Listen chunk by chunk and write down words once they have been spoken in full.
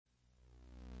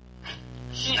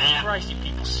Christ, you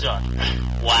people suck.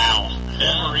 Wow.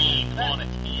 Wolverine on a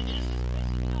tangent.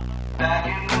 Back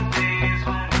in the days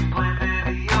when we played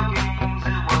video games,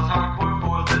 it was hardcore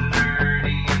for the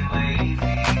nerdy and lazy.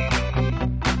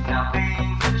 Now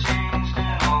things have changed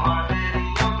and all our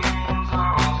video games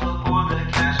are also for the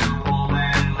casual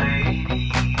and lady.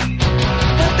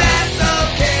 But that's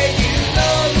okay, you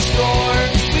know the score.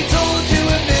 We told you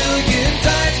a million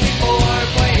times before.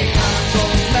 Playing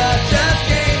consoles, not just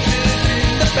games, is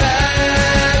in the past.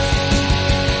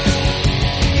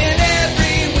 And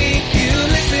every week you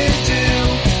listen to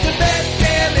the best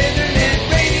damn internet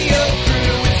radio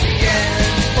crew. It's the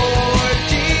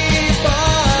N4G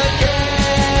podcast.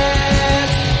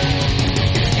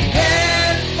 It's the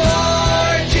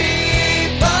N4G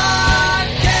podcast.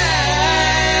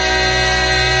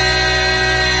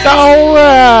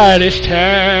 Alright, it's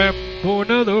time for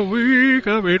another week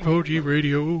of N4G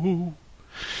Radio.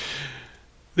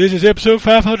 This is episode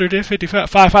 555.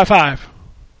 555.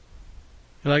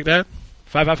 You like that?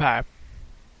 555.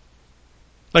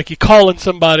 Like you calling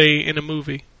somebody in a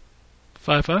movie.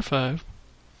 555.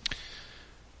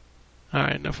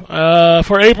 Alright, enough.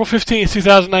 For April 15th,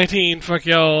 2019, fuck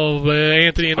y'all,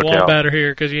 Anthony and the Fuck y'all. Wombat are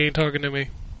here because you ain't talking to me.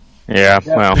 Yeah,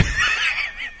 well,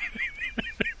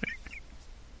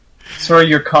 Sorry,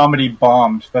 your comedy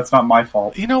bombed. That's not my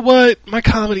fault. You know what? My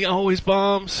comedy always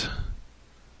bombs.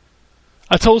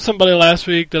 I told somebody last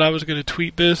week that I was going to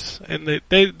tweet this, and they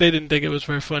didn't think it was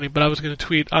very funny, but I was going to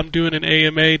tweet, I'm doing an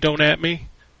AMA, don't at me.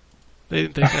 They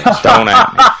didn't think that. don't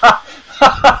at me.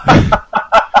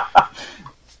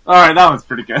 Alright, that was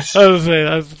pretty good. I was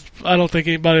saying, I don't think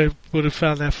anybody would have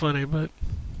found that funny, but...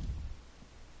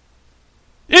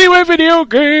 Anyway, video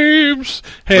games!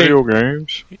 Hey, Video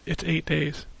games. it's 8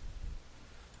 days.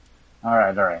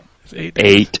 Alright. It's 8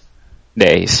 days. 8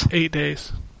 days. 8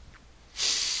 days.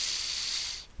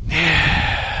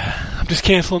 Yeah. I'm just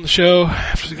canceling the show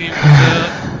after the game comes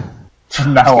out.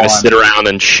 From now Gonna on. sit around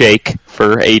and shake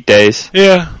for 8 days.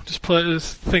 Yeah, just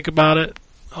think about it.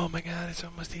 Oh my god, it's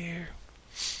almost here.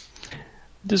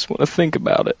 Just want to think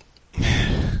about it.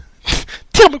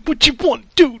 Tell me what you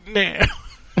want to do now.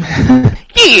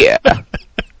 Yeah.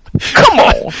 Come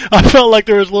on. I felt like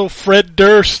there was a little Fred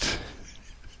Durst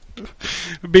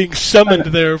being summoned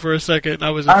there for a second. I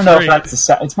was afraid. I don't know if that's a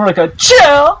sound. It's more like a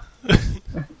chill!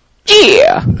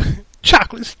 Yeah.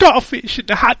 Chocolate starfish in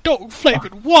the hot dog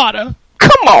flavored water.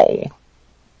 Come on.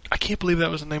 I can't believe that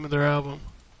was the name of their album.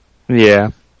 Yeah.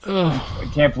 Ugh. I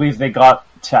can't believe they got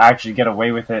to actually get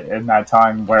away with it in that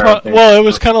time where they Well, it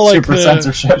was kind of like super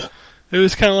censorship. It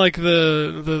was kind of like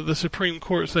the Supreme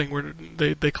Court thing where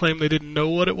they claimed they didn't know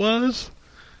what it was.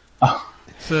 Oh.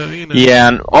 So, you know. Yeah,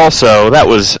 and also, that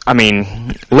was,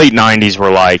 late 90s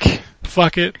were like...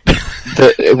 Fuck it.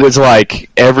 It was like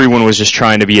everyone was just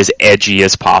trying to be as edgy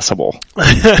as possible.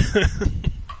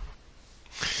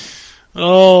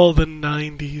 Oh, the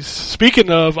 90s. Speaking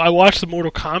of, I watched the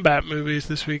Mortal Kombat movies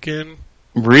this weekend.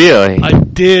 Really? I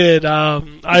did.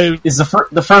 Is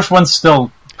the first one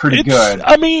still pretty good?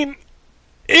 I mean...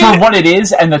 For what it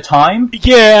is and the time?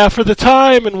 Yeah, for the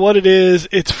time and what it is,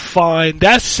 it's fine.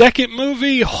 That second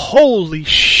movie, holy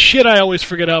shit, I always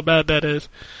forget how bad that is.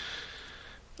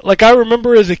 Like, I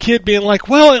remember as a kid being like,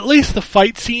 well, at least the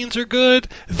fight scenes are good.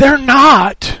 They're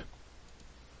not.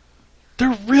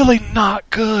 They're really not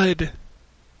good.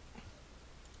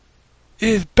 It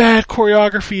is bad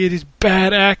choreography, it is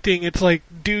bad acting. It's like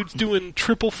dudes doing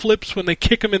triple flips when they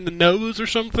kick them in the nose or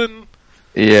something.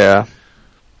 Yeah.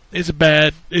 It's a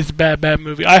bad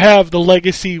movie. I have The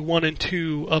Legacy 1 and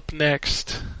 2 up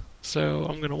next, so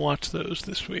I'm going to watch those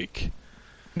this week.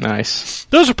 Nice.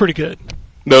 Those are pretty good.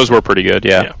 Those were pretty good,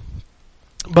 yeah.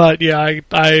 But yeah,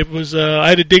 I was I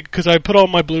had to dig because I put all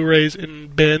my Blu-rays in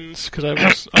bins because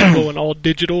I'm going all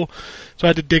digital, so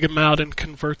I had to dig them out and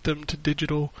convert them to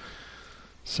digital.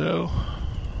 So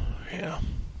yeah.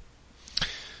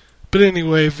 But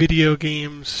anyway, video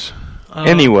games.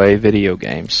 Video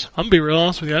games. I'm gonna be real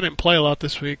honest with you. I didn't play a lot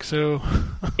this week, so.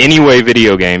 Anyway,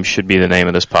 video games should be the name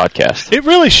of this podcast. It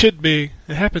really should be.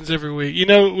 It happens every week. You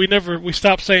know, we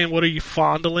stopped saying "What are you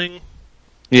fondling?"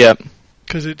 Yep.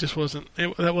 Because it just wasn't.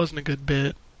 That wasn't a good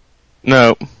bit.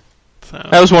 No. So.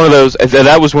 That was one of those.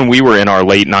 That was when we were in our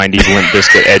late 90s Limp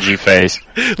Bizkit edgy phase.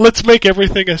 Let's make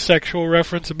everything a sexual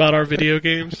reference about our video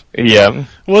games. Yeah.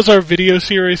 What was our video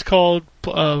series called?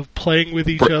 Playing with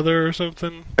each other or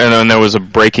something? And then there was a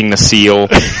Breaking the Seal.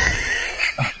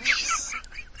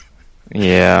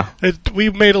 Yeah. We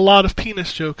made a lot of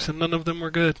penis jokes and none of them were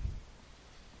good.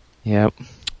 Yep.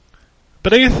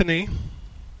 But Anthony.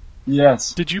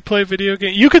 Yes. Did you play video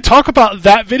game? You could talk about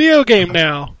that video game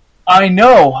now. I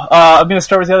know. I'm going to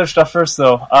start with the other stuff first,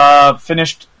 though.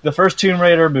 Finished the first Tomb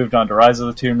Raider, moved on to Rise of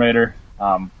the Tomb Raider,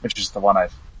 which is the one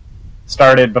I've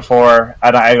started before.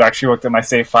 And I actually looked at my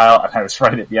save file, and I was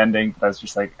right at the ending. I was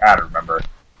just like, I don't remember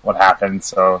what happened,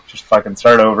 so just fucking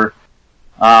start over.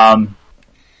 And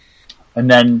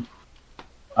then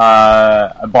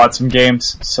I bought some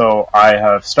games, so I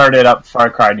have started up Far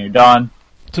Cry New Dawn.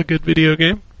 It's a good video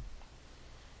game.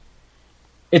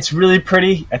 It's really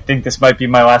pretty. I think this might be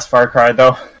my last Far Cry,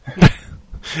 though.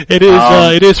 It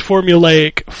is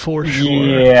formulaic for sure.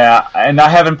 Yeah, and I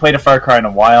haven't played a Far Cry in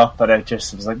a while, but I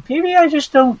just was like, maybe I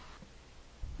just don't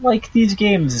like these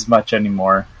games as much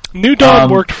anymore. New Dawn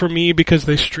worked for me because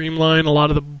they streamline a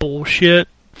lot of the bullshit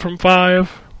from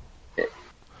 5.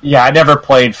 Yeah, I never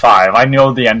played 5. I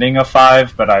know the ending of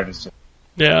 5, but I was just...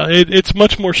 Yeah, it's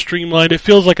much more streamlined. It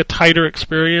feels like a tighter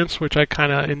experience, which I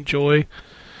kind of enjoy.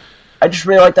 I just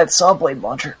really like that saw blade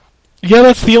launcher. Yeah,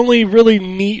 that's the only really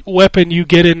neat weapon you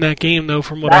get in that game, though,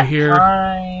 from what I hear.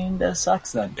 That kinda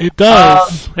sucks, then. It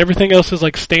does. Everything else is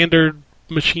like standard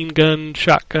machine gun,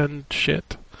 shotgun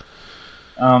shit.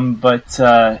 Yeah,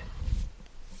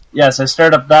 so I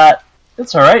started up that.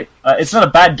 It's alright. It's not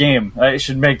a bad game. I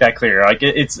should make that clear. Like,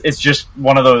 it's just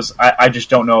one of those, I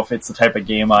just don't know if it's the type of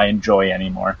game I enjoy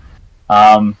anymore.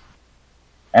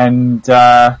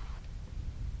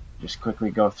 Just quickly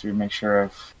go through, make sure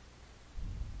I've...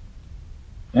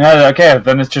 Yeah, okay,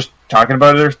 then it's just talking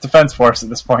about Earth Defense Force at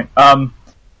this point.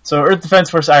 So Earth Defense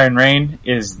Force Iron Rain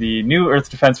is the new Earth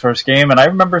Defense Force game, and I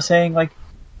remember saying, like,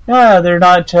 yeah, they're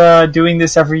not doing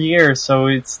this every year, so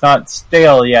it's not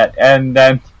stale yet. And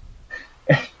then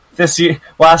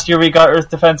last year we got Earth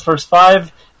Defense Force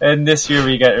 5, and this year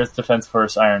we got Earth Defense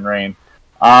Force Iron Rain.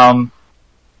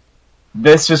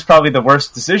 This was probably the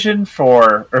worst decision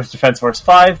for Earth Defense Force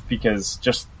 5, because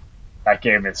just that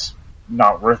game is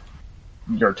not worth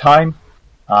your time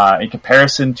in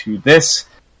comparison to this,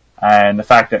 and the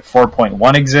fact that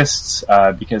 4.1 exists,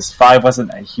 because 5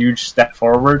 wasn't a huge step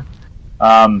forward.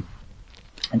 In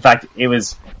fact, it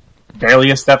was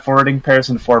barely a step forward in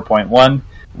comparison to 4.1,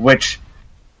 which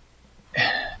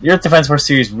the Earth Defense Force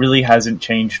series really hasn't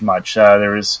changed much.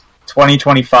 There was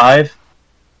 2025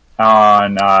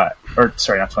 on, or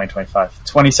sorry, not 2025,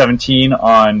 2017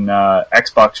 on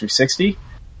Xbox 360,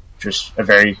 which was a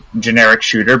very generic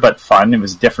shooter, but fun. It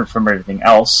was different from everything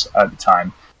else at the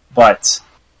time. But,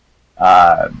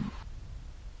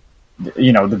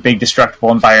 you know, the big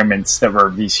destructible environments that were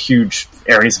these huge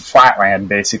areas of flatland,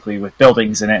 basically, with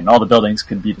buildings in it, and all the buildings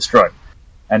could be destroyed.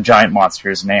 And giant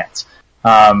monsters and ants.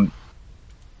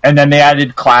 And then they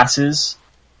added classes,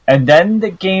 and then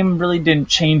the game really didn't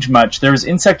change much. There was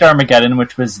Insect Armageddon,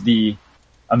 which was the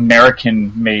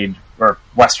American-made, or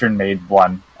Western-made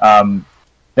one.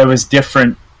 That was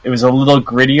different. It was a little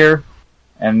grittier,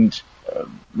 and a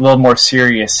little more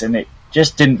serious, and it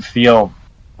just didn't feel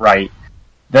right.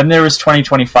 Then there was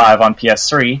 2025 on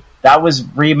PS3. That was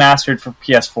remastered for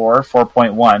PS4,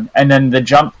 4.1, and then the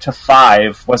jump to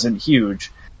 5 wasn't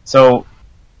huge. So,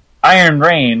 Iron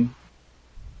Rain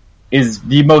is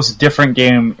the most different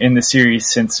game in the series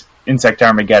since Insect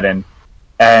Armageddon.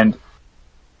 And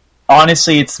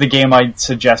honestly, it's the game I'd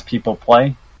suggest people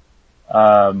play.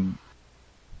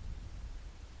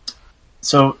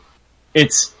 So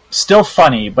it's still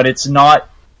funny, but it's not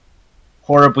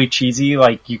horribly cheesy.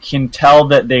 Like, you can tell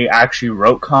that they actually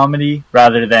wrote comedy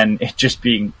rather than it just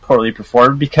being poorly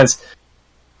performed, because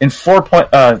in in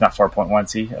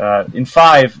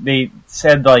 5, they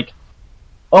said, like,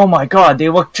 oh my god, they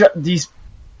look these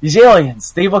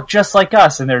aliens, they look just like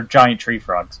us, and they're giant tree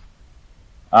frogs.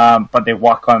 But they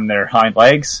walk on their hind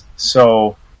legs,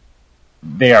 so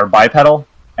they are bipedal,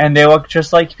 and they look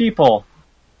just like people.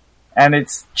 And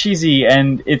it's cheesy,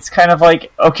 and it's kind of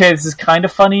like, okay, this is kind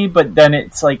of funny, but then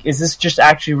it's like, is this just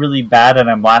actually really bad and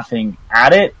I'm laughing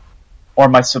at it? Or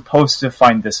am I supposed to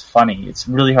find this funny? It's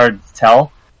really hard to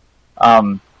tell.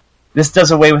 This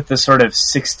does away with the sort of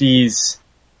 60s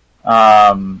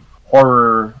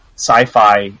horror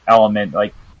sci-fi element,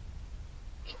 like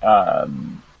I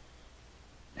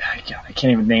can't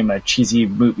even name a cheesy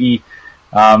movie,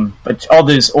 but all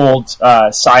those old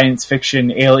science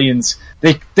fiction aliens,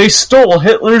 they stole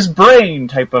Hitler's brain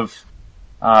type of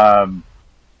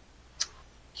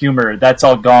humor, that's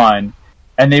all gone,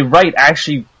 and they write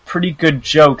actually pretty good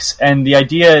jokes. And the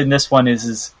idea in this one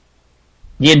is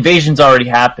the invasion's already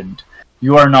happened.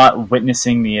 You are not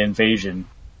witnessing the invasion.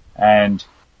 And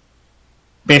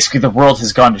basically the world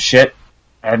has gone to shit,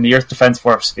 and the Earth Defense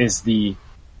Force is the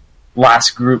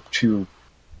last group to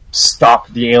stop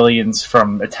the aliens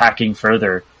from attacking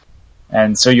further.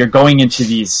 And so you're going into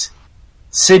these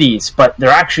cities, but they're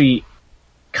actually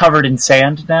covered in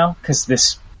sand now because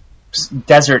this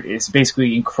desert is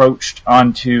basically encroached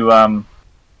onto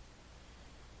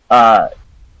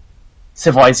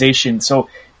civilization. So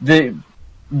the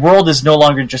world is no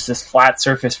longer just this flat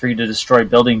surface for you to destroy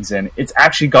buildings in. It's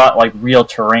actually got like real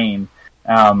terrain.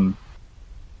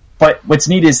 But what's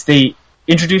neat is they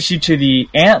introduce you to the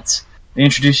ants, they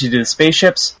introduce you to the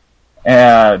spaceships,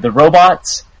 the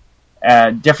robots,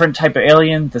 different type of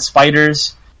alien, the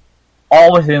spiders,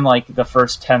 all within like the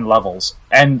first 10 levels.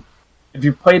 And if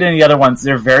you played any other ones,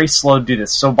 they're very slow to do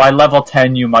this. So by level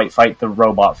 10, you might fight the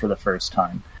robot for the first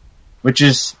time, which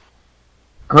is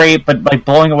great, but like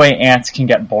blowing away ants can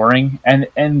get boring, and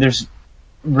there's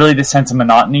really the sense of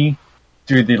monotony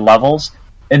through the levels.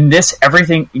 In this,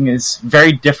 everything is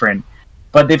very different,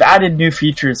 but they've added new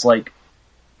features like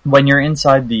when you're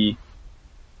inside the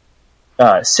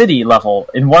city level,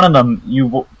 in one of them you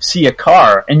will see a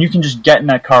car, and you can just get in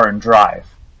that car and drive,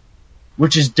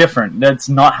 which is different. That's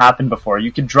not happened before.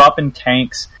 You could drop in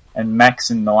tanks and mechs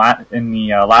in the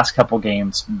last couple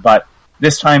games, but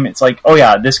this time it's like, oh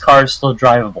yeah, this car is still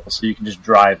drivable, so you can just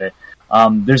drive it.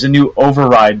 There's a new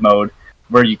override mode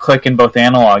where you click in both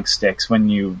analog sticks when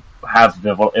you have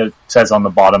it says on the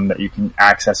bottom that you can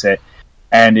access it,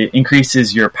 and it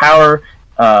increases your power,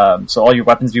 so all your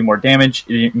weapons do more damage.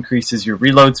 It increases your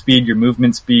reload speed, your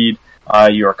movement speed,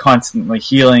 you are constantly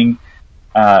healing.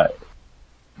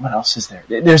 What else is there?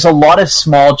 There's a lot of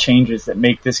small changes that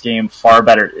make this game far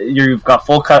better. You've got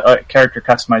full character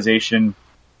customization,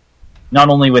 not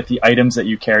only with the items that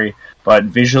you carry, but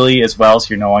visually as well, so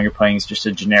you're no longer playing as just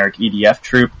a generic EDF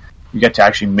troop. You get to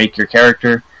actually make your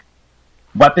character.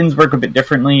 Weapons work a bit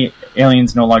differently.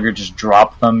 Aliens no longer just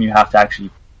drop them. You have to actually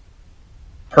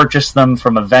purchase them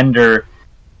from a vendor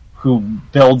who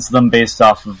builds them based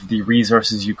off of the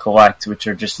resources you collect, which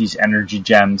are just these energy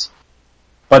gems.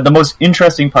 But the most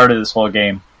interesting part of this whole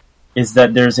game is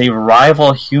that there's a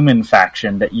rival human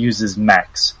faction that uses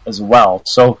mechs as well.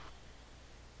 So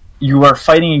you are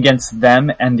fighting against them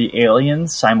and the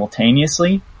aliens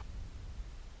simultaneously.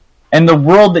 And the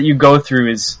world that you go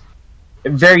through is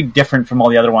very different from all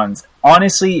the other ones.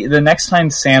 Honestly, the next time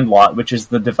Sandlot, which is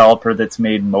the developer that's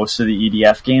made most of the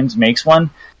EDF games, makes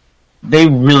one, they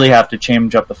really have to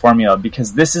change up the formula,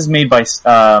 because this is made by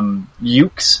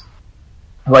Ukes,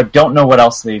 who I don't know what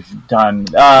else they've done.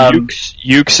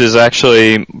 Ukes is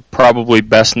actually probably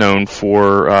best known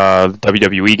for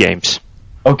WWE games.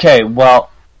 Okay,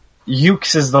 well,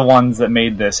 Ukes is the ones that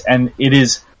made this, and it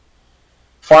is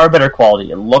far better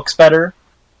quality. It looks better,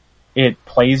 it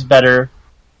plays better,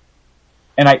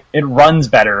 and it runs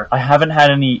better. I haven't had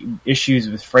any issues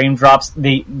with frame drops.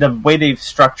 The way they've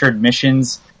structured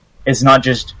missions is not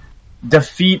just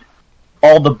defeat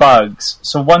all the bugs.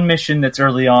 So one mission that's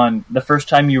early on, the first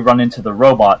time you run into the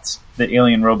robots, the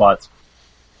alien robots,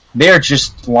 they are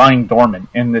just lying dormant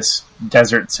in this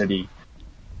desert city.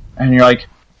 And you're like,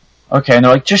 okay, and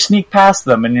they're like, just sneak past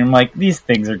them. And you're like, these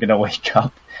things are going to wake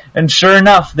up. And sure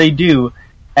enough, they do.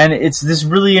 And it's this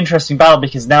really interesting battle,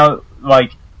 because now,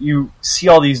 like, you see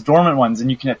all these dormant ones, and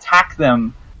you can attack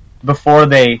them before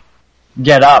they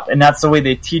get up. And that's the way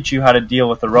they teach you how to deal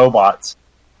with the robots.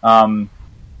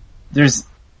 There's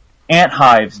ant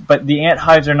hives, but the ant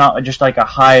hives are not just like a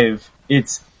hive.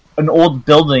 It's an old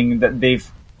building that they've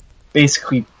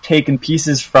basically taken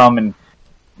pieces from and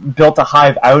built a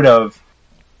hive out of.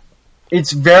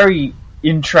 It's very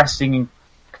interesting in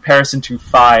comparison to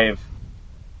 5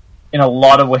 in a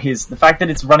lot of ways. The fact that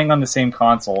it's running on the same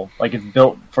console, like it's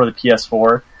built for the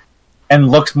PS4,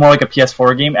 and looks more like a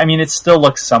PS4 game. I mean, it still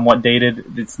looks somewhat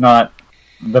dated. It's not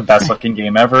the best looking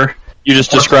game ever. You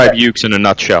just described Ukes in a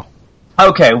nutshell.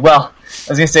 Okay, well, I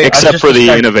was going to say... Except for the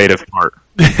innovative part.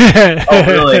 Oh,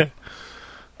 really?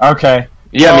 Okay.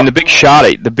 Yeah, well, I mean, the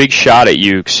big shot at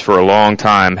Ukes for a long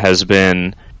time has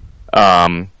been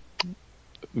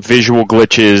visual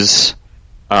glitches,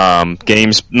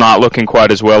 games not looking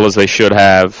quite as well as they should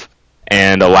have,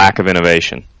 and a lack of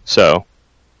innovation. So,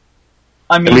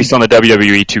 I mean, at least on the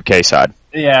WWE 2K side.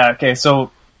 Yeah, okay, so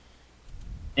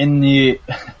in the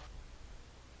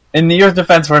Earth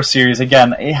Defense Force series,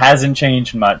 again, it hasn't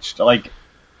changed much. Like,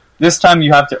 this time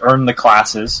you have to earn the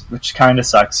classes, which kind of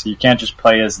sucks. You can't just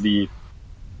play as the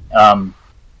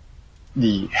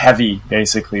heavy,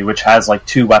 basically, which has like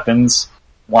 2 weapons,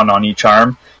 1 on each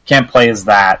arm. Can't play as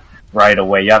that right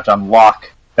away. You have to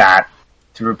unlock that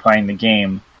through playing the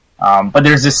game. But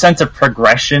there's this sense of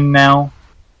progression now,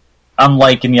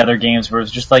 unlike in the other games where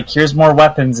it's just like, here's more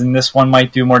weapons and this one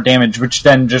might do more damage, which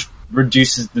then just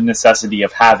reduces the necessity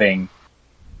of having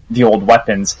the old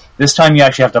weapons. This time you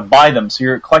actually have to buy them, so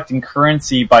you're collecting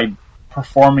currency by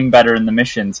performing better in the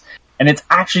missions. and it's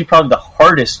actually probably the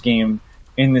hardest game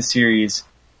in the series.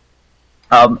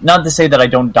 Not to say that I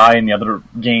don't die in the other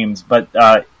games, but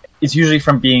it's usually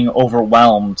from being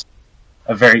overwhelmed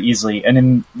very easily. And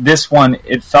in this one,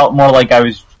 it felt more like I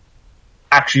was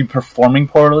actually performing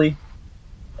poorly.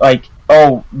 Like,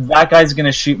 oh, that guy's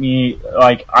gonna shoot me,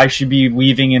 like, I should be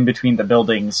weaving in between the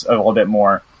buildings a little bit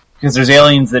more. Because there's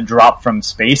aliens that drop from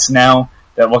space now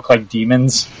that look like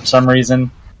demons for some reason.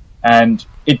 And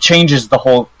it changes the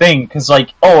whole thing, because,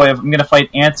 like, oh, if I'm gonna fight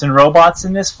ants and robots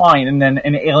in this, fine. And then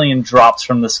an alien drops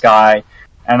from the sky,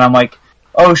 and I'm like,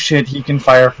 oh shit, he can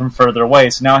fire from further away.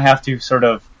 So now I have to sort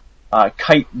of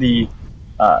kite the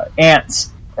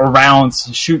ants around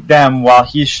to shoot them while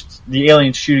the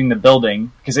alien's shooting the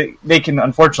building, because they can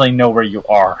unfortunately know where you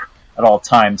are at all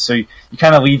times. So you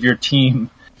kind of leave your team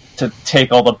to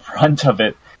take all the brunt of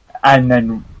it, and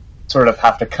then sort of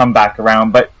have to come back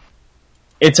around. But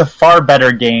it's a far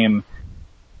better game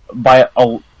by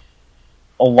a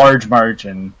large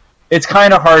margin. It's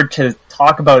kind of hard to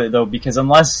talk about it, though, because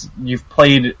unless you've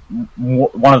played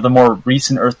one of the more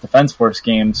recent Earth Defense Force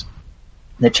games,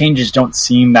 the changes don't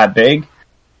seem that big.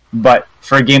 But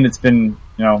for a game that's been,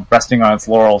 resting on its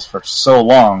laurels for so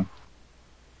long,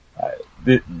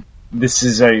 this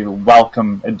is a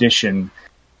welcome addition.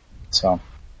 So,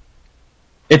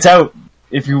 it's out.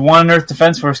 If you want an Earth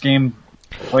Defense Force game,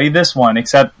 play this one,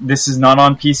 except this is not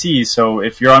on PC, so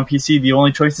if you're on PC, the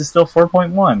only choice is still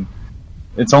 4.1.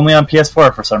 It's only on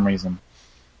PS4 for some reason.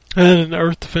 And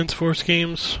Earth Defense Force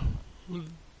games,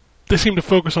 they seem to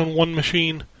focus on one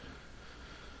machine.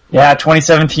 Yeah,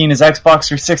 2017 is Xbox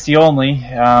 360 only,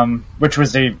 which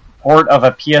was a port of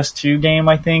a PS2 game,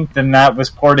 I think. Then that was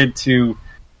ported to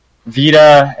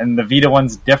Vita, and the Vita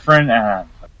one's different.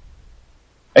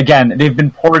 Again, they've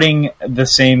been porting the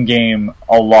same game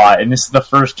a lot, and this is the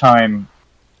first time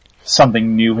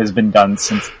something new has been done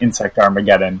since Insect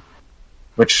Armageddon,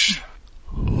 which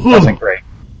wasn't great.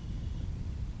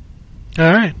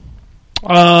 Alright.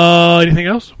 Anything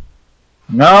else?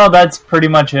 No, that's pretty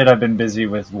much it. I've been busy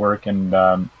with work and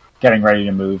getting ready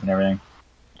to move and everything.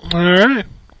 Alright.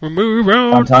 We'll move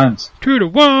on Fun times. to the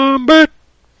Wombat.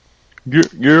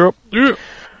 Girl.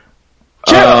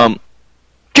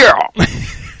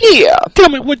 Yeah. Tell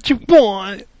me what you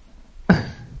want.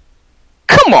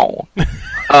 Come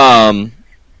on.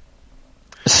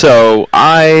 So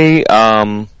I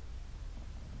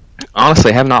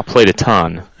honestly have not played a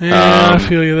ton. Yeah, I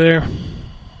feel you there.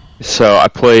 So I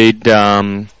played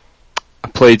some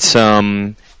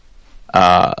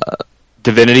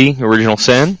Divinity: Original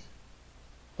Sin.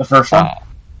 The first one?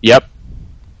 Yep.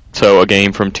 So a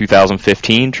game from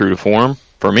 2015, true to form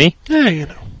for me.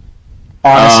 Yeah,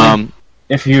 Honestly,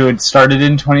 if you had started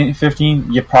in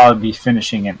 2015, you'd probably be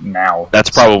finishing it now.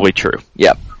 That's probably true.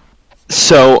 Yep.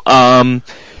 So, I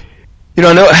know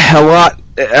a lot.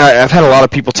 I've had a lot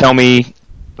of people tell me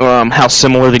how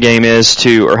similar the game is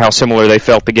to, or how similar they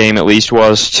felt the game at least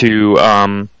was to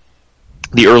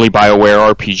the early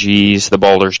BioWare RPGs, the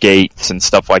Baldur's Gates, and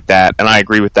stuff like that. And I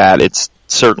agree with that. It's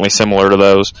certainly similar to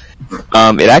those.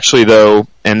 It actually, though,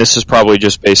 and this is probably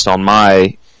just based on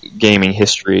my gaming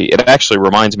history, it actually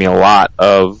reminds me a lot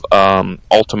of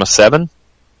Ultima 7.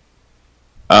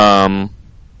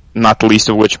 Not the least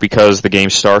of which because the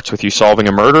game starts with you solving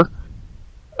a murder.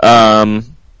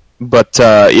 But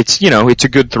it's a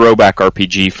good throwback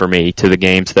RPG for me to the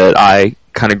games that I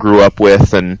kind of grew up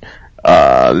with and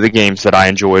the games that I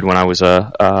enjoyed when I was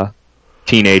a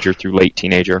teenager through late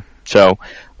teenager. So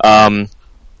I'm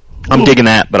digging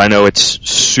that, but I know it's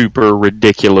super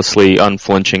ridiculously,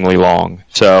 unflinchingly long.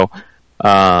 So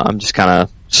I'm just kind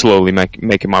of slowly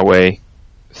making my way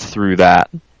through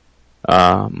that,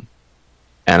 and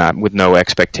with no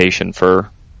expectation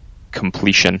for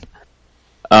completion.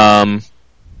 And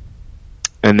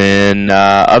then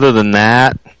other than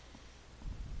that,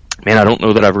 man, I don't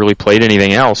know that I've really played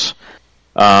anything else.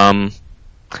 I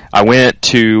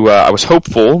was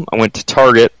hopeful. I went to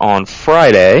Target on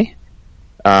Friday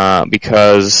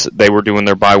because they were doing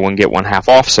their buy one get one half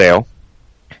off sale,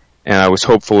 and I was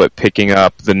hopeful at picking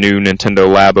up the new Nintendo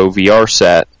Labo VR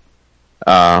set,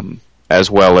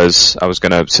 as well as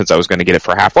since I was gonna get it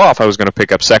for half off, I was gonna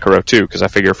pick up Sekiro too, because I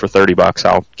figure for $30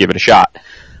 I'll give it a shot.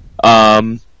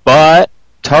 But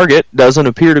Target doesn't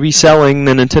appear to be selling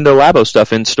the Nintendo Labo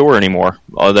stuff in store anymore.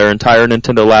 Their entire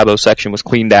Nintendo Labo section was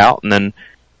cleaned out, and then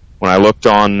when I looked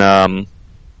online,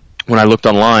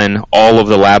 all of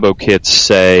the Labo kits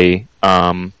say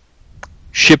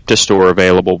ship to store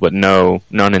available, but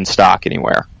none in stock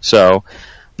anywhere. So,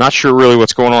 not sure really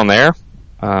what's going on there.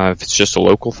 If it's just a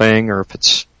local thing or if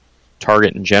it's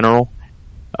Target in general.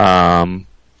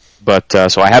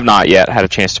 But so I have not yet had a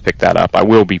chance to pick that up. I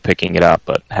will be picking it up,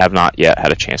 but have not yet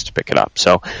had a chance to pick it up.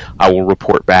 So I will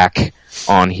report back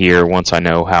on here once I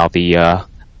know how the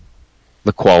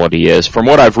quality is. From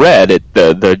what I've read,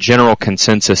 the general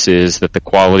consensus is that the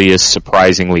quality is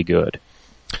surprisingly good.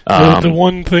 The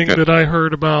one thing that I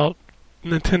heard about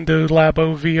Nintendo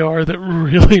Labo VR that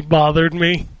really bothered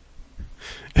me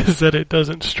is that it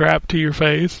doesn't strap to your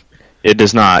face. It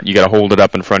does not. You got to hold it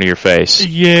up in front of your face.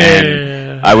 Yeah.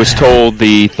 And I was told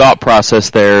the thought process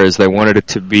there is they wanted it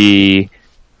to be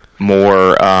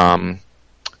more.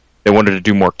 They wanted to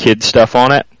do more kid stuff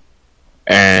on it,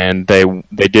 and they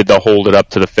did the hold it up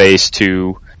to the face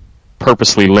to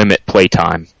purposely limit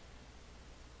playtime.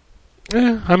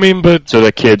 Yeah, I mean, but so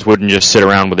the kids wouldn't just sit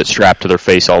around with it strapped to their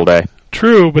face all day.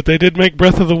 True, but they did make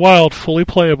Breath of the Wild fully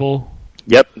playable.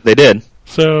 Yep, they did.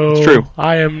 So it's true.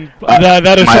 I am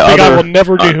that is something I will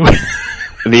never do.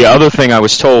 The other thing I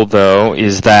was told though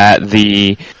is that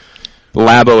the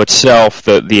Labo itself,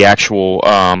 the actual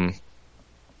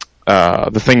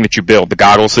the thing that you build, the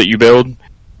goggles that you build,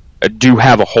 do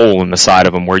have a hole in the side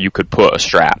of them where you could put a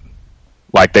strap.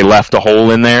 Like they left a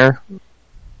hole in there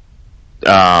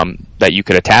that you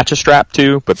could attach a strap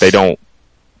to, but they don't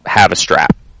have a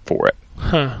strap for it.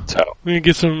 Huh. So you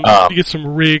get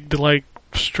some rigged like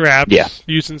straps. Yeah.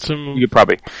 Using some. You could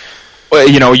probably. Well,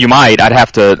 you might. I'd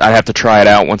have to try it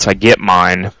out once I get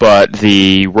mine. But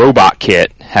the robot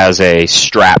kit has a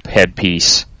strap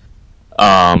headpiece.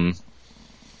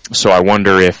 So I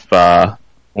wonder if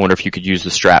you could use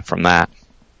the strap from that.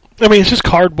 I mean, it's just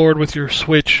cardboard with your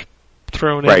Switch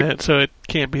thrown Right. in it, so it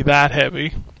can't be that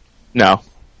heavy. No,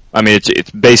 I mean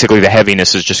it's basically the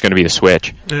heaviness is just going to be the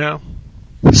Switch. Yeah.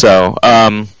 So,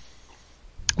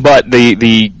 but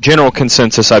the general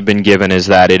consensus I've been given is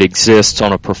that it exists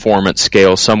on a performance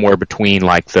scale somewhere between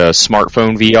like the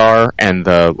smartphone VR and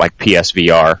the like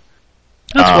PSVR.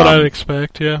 That's what I'd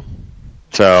expect. Yeah.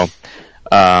 So,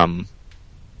 and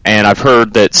I've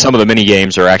heard that some of the mini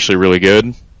games are actually really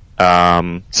good.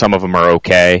 Some of them are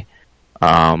okay.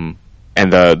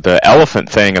 And the elephant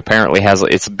thing apparently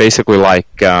it's basically like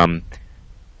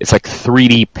it's like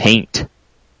 3D paint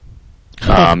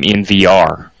in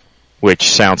VR,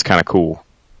 which sounds kind of cool.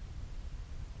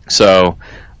 So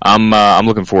I'm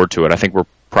looking forward to it. I think we're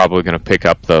probably going to pick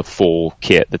up the full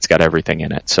kit that's got everything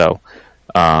in it. So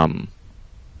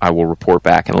I will report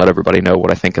back and let everybody know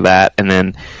what I think of that. And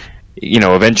then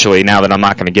eventually, now that I'm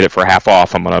not going to get it for half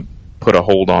off, I'm going to put a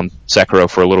hold on Sekiro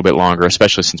for a little bit longer,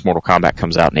 especially since Mortal Kombat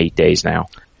comes out in 8 days now.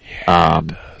 Yeah,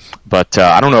 but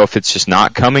I don't know if it's just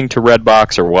not coming to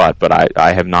Redbox or what, but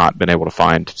I have not been able to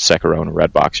find Sekiro in a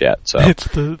Redbox yet. So it's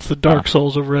the Dark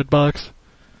Souls of Redbox.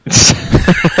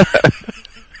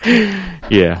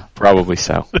 Yeah, probably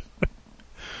so.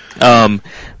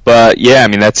 But yeah, I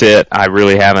mean that's it. I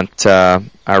really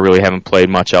haven't played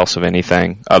much else of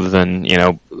anything other than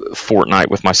Fortnite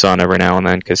with my son every now and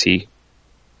then because he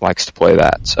likes to play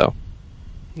that. So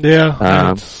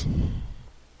yeah,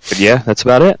 but yeah, that's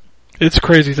about it. It's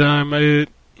crazy time. I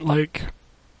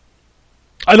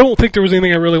don't think there was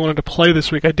anything I really wanted to play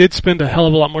this week. I did spend a hell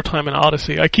of a lot more time in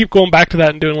Odyssey. I keep going back to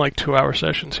that and doing like 2-hour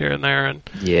sessions here and there, and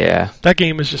yeah, that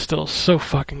game is just still so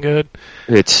fucking good.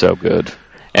 It's so good.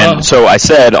 And so I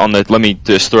said let me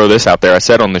just throw this out there. I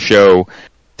said on the show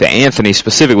to Anthony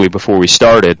specifically before we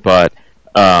started, but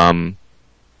I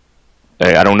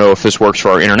don't know if this works for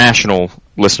our international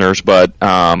listeners, but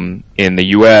in the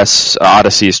U.S.,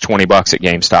 Odyssey is $20 at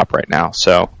GameStop right now.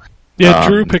 So yeah,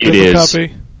 Drew picked up a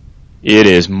copy. It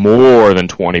is more than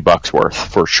 $20 worth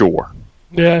for sure.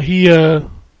 Yeah,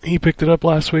 he picked it up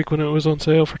last week when it was on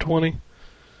sale for $20.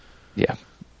 Yeah,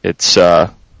 it's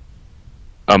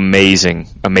amazing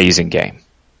game.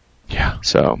 Yeah.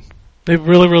 So it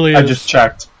really is. I just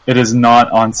checked. It is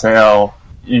not on sale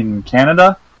in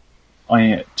Canada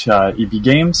on EB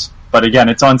Games, but again,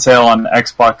 it's on sale on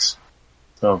Xbox,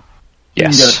 so you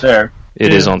can get it there.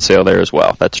 It is on sale there as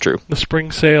well. That's true. The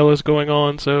spring sale is going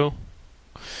on, so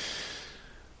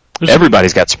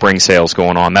everybody's got spring sales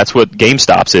going on. That's what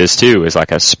GameStop's is too. Is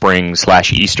like a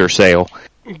spring/Easter sale.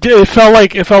 It felt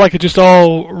like it just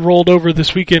all rolled over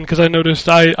this weekend because I noticed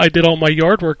I did all my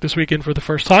yard work this weekend for the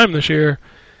first time this year,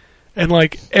 and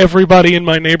like everybody in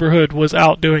my neighborhood was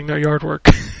out doing their yard work.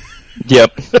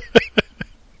 Yep.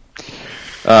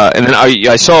 And then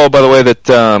I saw, by the way, that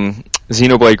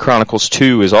Xenoblade Chronicles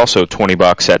 2 is also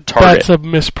 $20 at Target. That's a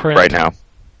misprint right now.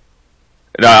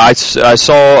 I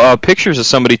saw pictures that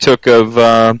somebody took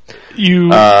of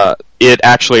it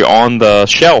actually on the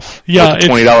shelf with a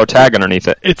 $20 tag underneath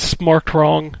it. It's marked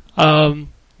wrong.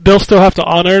 They'll still have to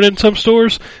honor it in some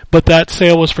stores, but that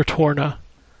sale was for Torna.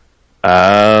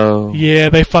 Oh. Yeah,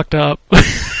 they fucked up.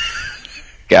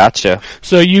 Gotcha.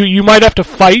 So you might have to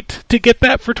fight to get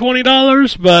that for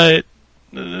 $20, but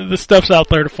the stuff's out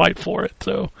there to fight for it.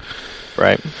 So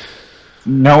Right.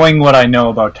 Knowing what I know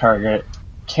about Target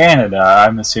Canada,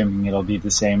 I'm assuming it'll be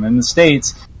the same in the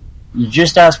States. You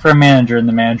just ask for a manager, and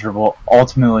the manager will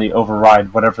ultimately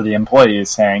override whatever the employee is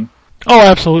saying. Oh,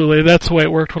 absolutely. That's the way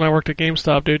it worked when I worked at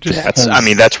GameStop, dude. Just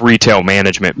That's retail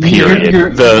management,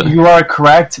 period. You are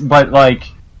correct, but, like,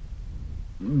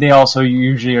 they also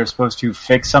usually are supposed to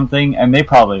fix something, and they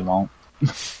probably won't.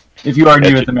 If you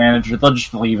argue with the manager, they'll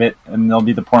just leave it, and they'll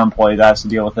be the poor employee that has to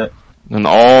deal with it. In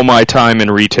all my time in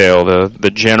retail,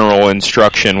 the general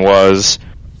instruction was,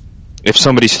 if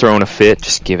somebody's throwing a fit,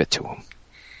 just give it to them.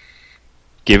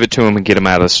 Give it to them and get them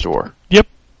out of the store. Yep.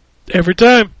 Every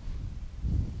time.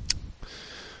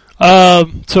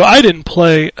 So I didn't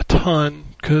play a ton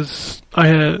because I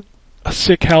had a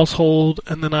sick household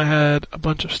and then I had a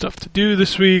bunch of stuff to do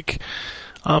this week.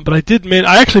 But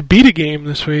I actually beat a game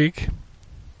this week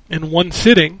in one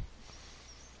sitting.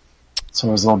 So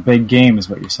it was a big game is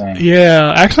what you're saying.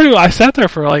 Yeah. Actually, I sat there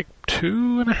for like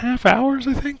 2.5 hours,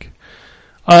 I think.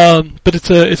 But it's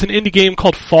an indie game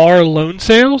called Far Loan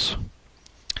Sales.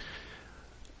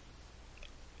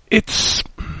 It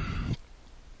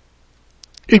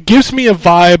gives me a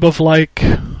vibe of like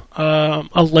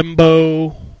a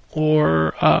Limbo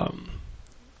or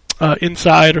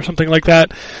Inside or something like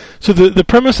that. So the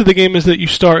premise of the game is that you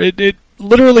start. It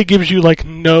literally gives you like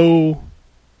no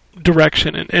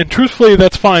direction, and truthfully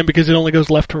that's fine because it only goes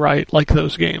left to right like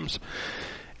those games.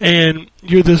 And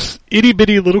you're this itty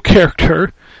bitty little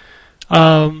character,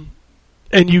 and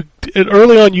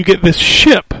early on you get this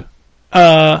ship,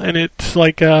 and it's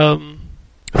like.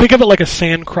 Think of it like a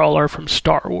sandcrawler from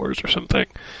Star Wars or something.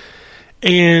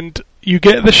 And you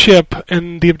get the ship,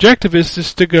 and the objective is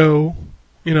just to go,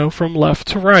 from left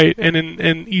to right. And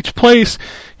in each place,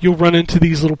 you'll run into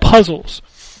these little puzzles.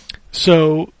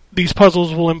 So these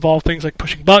puzzles will involve things like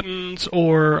pushing buttons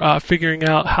or figuring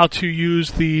out how to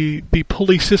use the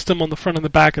pulley system on the front and the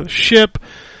back of the ship.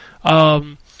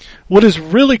 What is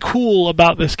really cool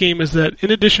about this game is that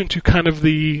in addition to kind of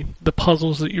the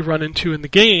puzzles that you run into in the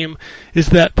game, is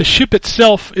that the ship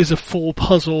itself is a full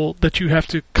puzzle that you have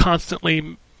to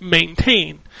constantly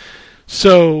maintain.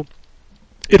 So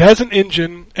it has an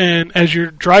engine, and as you're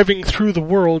driving through the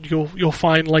world, you'll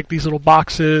find like these little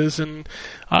boxes and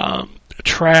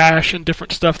trash and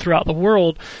different stuff throughout the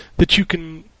world that you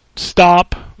can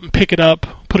stop and pick it up,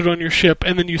 put it on your ship,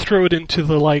 and then you throw it into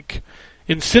the like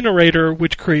incinerator,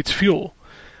 which creates fuel.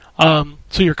 So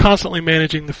you're constantly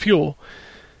managing the fuel.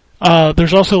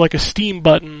 There's also like a steam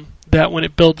button that when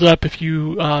it builds up, if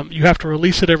you have to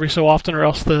release it every so often, or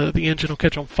else the engine will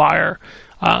catch on fire.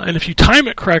 And if you time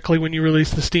it correctly when you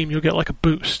release the steam, you'll get like a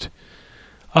boost.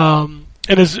 And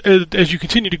as you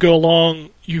continue to go along,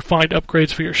 you find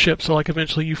upgrades for your ship. So like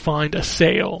eventually you find a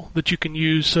sail that you can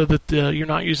use so that you're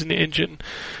not using the engine.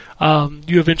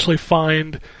 You eventually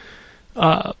find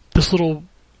this little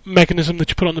mechanism that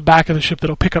you put on the back of the ship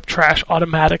that'll pick up trash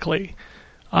automatically.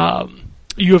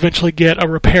 You eventually get a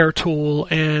repair tool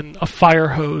and a fire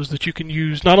hose that you can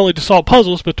use not only to solve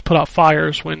puzzles, but to put out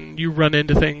fires when you run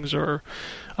into things or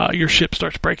your ship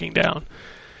starts breaking down.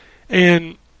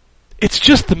 And it's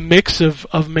just the mix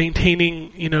of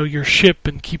maintaining, your ship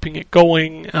and keeping it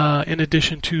going, in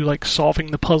addition to like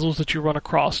solving the puzzles that you run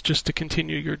across just to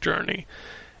continue your journey.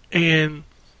 And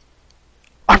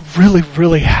I really,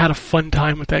 really had a fun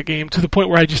time with that game to the point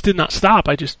where I just did not stop.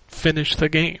 I just finished the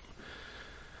game.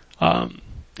 And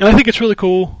I think it's really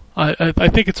cool. I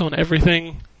think it's on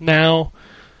everything now.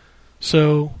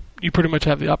 So you pretty much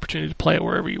have the opportunity to play it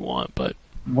wherever you want. But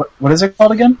what is it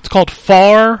called again? It's called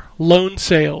Far Loan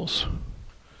Sales.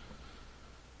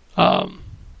 But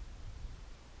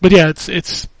yeah,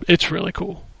 it's really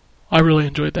cool. I really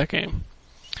enjoyed that game.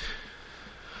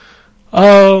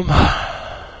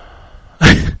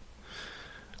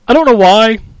 I don't know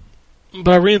why,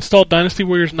 but I reinstalled Dynasty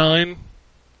Warriors 9.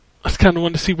 I just kind of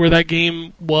wanted to see where that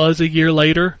game was a year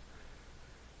later.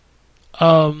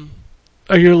 A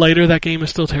year later, that game is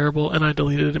still terrible, and I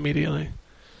deleted it immediately.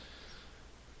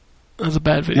 That was a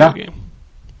bad video game.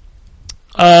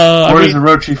 Warriors of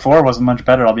Orochi 4 wasn't much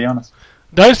better, I'll be honest.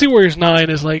 Dynasty Warriors 9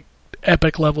 is like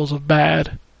epic levels of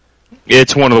bad.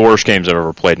 It's one of the worst games I've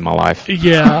ever played in my life.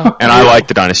 Yeah. And I like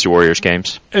the Dynasty Warriors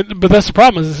games. But that's the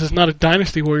problem, is this is not a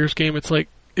Dynasty Warriors game. It's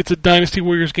a Dynasty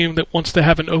Warriors game that wants to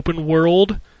have an open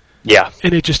world. Yeah.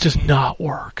 And it just does not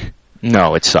work.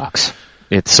 No, it sucks.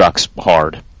 It sucks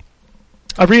hard.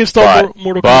 I reinstalled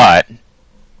Mortal Kombat. But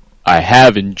I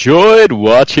have enjoyed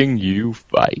watching you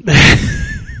fight.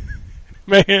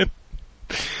 Man,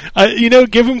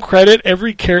 Give them credit.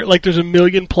 Every character, like there's a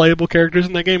million playable characters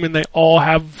in that game, and they all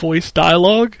have voice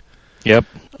dialogue. Yep.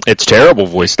 It's terrible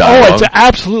voice dialogue. Oh, it's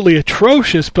absolutely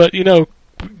atrocious, but,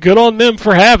 good on them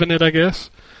for having it, I guess.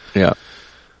 Yeah.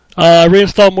 I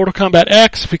reinstalled Mortal Kombat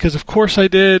X because, of course, I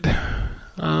did.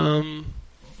 I'm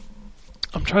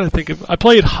trying to think of... I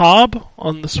played Hob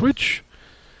on the Switch,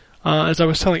 as I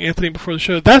was telling Anthony before the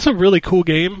show. That's a really cool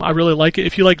game. I really like it.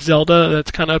 If you like Zelda,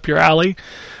 that's kind of up your alley.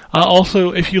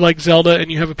 Also, if you like Zelda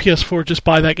and you have a PS4, just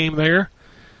buy that game there.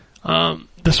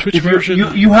 The Switch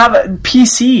version... You have a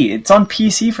PC. It's on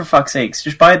PC, for fuck's sakes.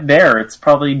 Just buy it there. It's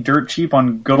probably dirt cheap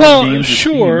on Go Games.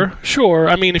 Sure.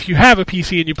 I mean, if you have a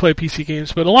PC and you play PC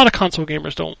games, but a lot of console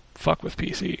gamers don't fuck with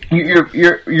PC.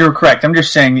 You're correct. I'm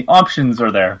just saying the options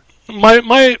are there.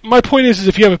 My point is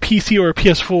if you have a PC or a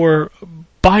PS4,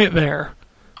 buy it there.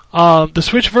 The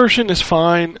Switch version is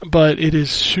fine, but it is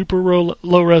super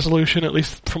low resolution, at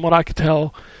least from what I could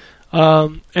tell.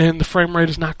 And the frame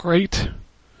rate is not great.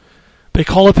 They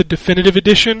call it the Definitive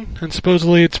Edition, and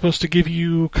supposedly it's supposed to give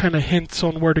you kind of hints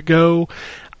on where to go.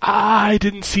 I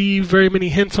didn't see very many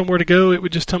hints on where to go. It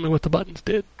would just tell me what the buttons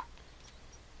did.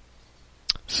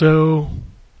 So,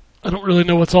 I don't really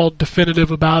know what's all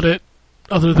definitive about it,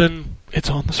 other than it's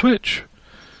on the Switch,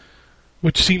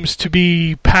 which seems to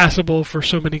be passable for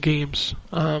so many games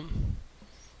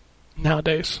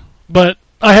nowadays. But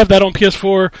I have that on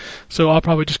PS4, so I'll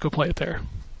probably just go play it there.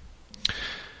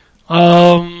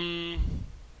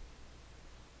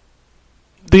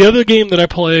 The other game that I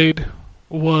played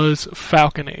was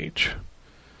Falcon Age.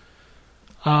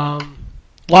 A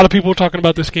lot of people are talking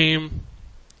about this game.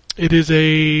 It is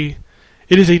a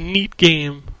neat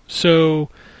game. So,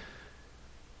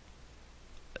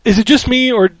 is it just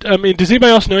me, or does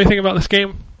anybody else know anything about this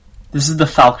game? This is the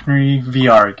Falconry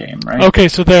VR game, right? Okay,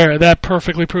 so that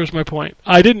perfectly proves my point.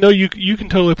 I didn't know you can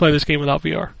totally play this game without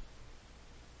VR.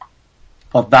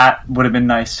 Well, that would have been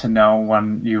nice to know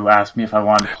when you asked me if I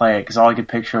wanted to play it, because all I could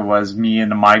picture was me in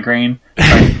a migraine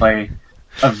trying to play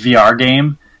a VR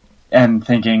game and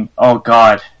thinking, "Oh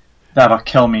God, that'll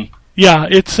kill me." Yeah,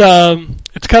 it's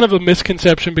kind of a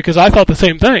misconception because I thought the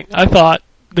same thing. I thought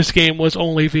this game was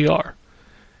only VR.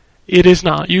 It is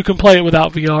not. You can play it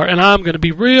without VR, and I'm going to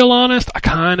be real honest. I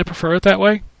kind of prefer it that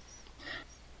way.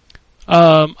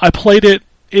 I played it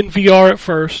in VR at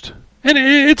first. And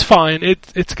it's fine.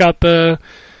 It's got the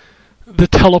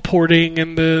teleporting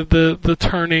and the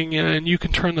turning, and you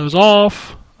can turn those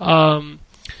off. The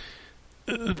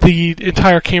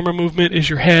entire camera movement is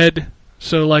your head,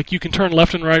 so like you can turn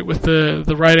left and right with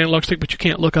the right analog stick, but you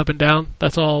can't look up and down.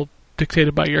 That's all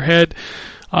dictated by your head,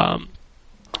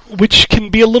 which can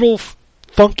be a little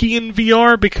funky in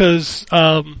VR because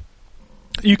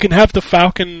you can have the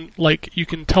Falcon, like you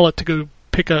can tell it to go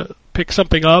pick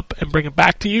something up and bring it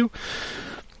back to you.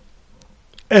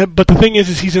 But the thing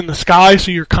is he's in the sky,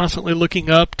 so you're constantly looking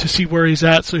up to see where he's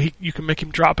at, so you can make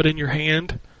him drop it in your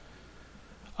hand.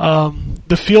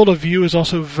 The field of view is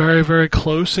also very, very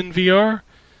close in VR.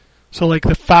 So like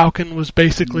the Falcon was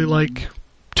basically like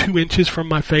 2 inches from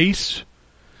my face.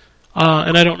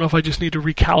 And I don't know if I just need to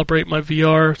recalibrate my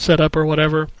VR setup or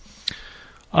whatever.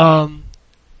 And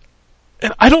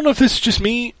I don't know if this is just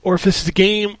me, or if this is a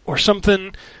game, or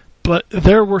something, but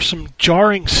there were some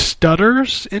jarring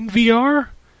stutters in VR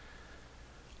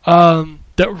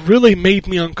that really made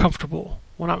me uncomfortable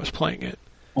when I was playing it.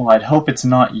 Well, I'd hope it's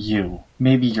not you.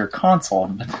 Maybe your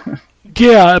console.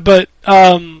 Yeah, but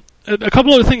a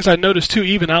couple other things I noticed too,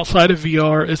 even outside of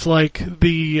VR, is like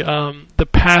the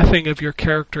pathing of your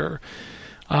character,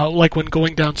 like when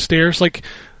going downstairs. Like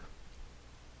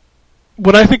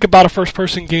when I think about a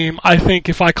first-person game, I think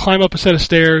if I climb up a set of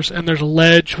stairs and there's a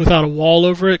ledge without a wall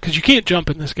over it, because you can't jump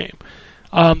in this game,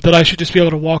 that I should just be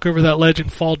able to walk over that ledge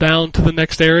and fall down to the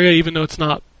next area, even though it's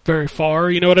not very far.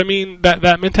 You know what I mean?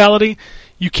 That mentality.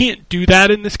 You can't do that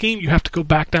in this game. You have to go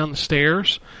back down the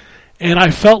stairs. And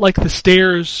I felt like the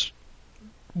stairs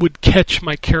would catch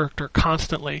my character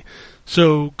constantly.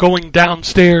 So going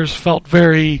downstairs felt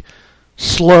very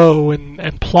slow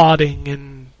and plodding,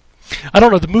 and I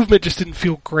don't know, the movement just didn't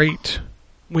feel great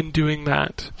when doing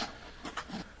that.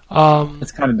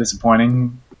 It's kind of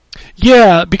disappointing.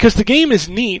 Yeah, because the game is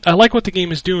neat. I like what the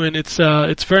game is doing. It's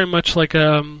very much like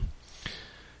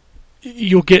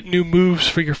you'll get new moves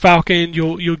for your Falcon.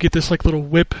 You'll get this like little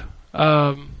whip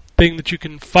thing that you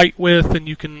can fight with, and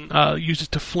you can use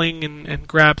it to fling and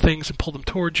grab things and pull them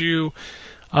towards you.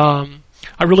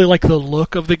 I really like the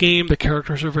look of the game. The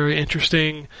characters are very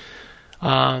interesting.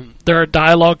 There are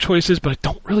dialogue choices, but I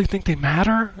don't really think they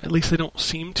matter. At least they don't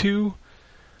seem to.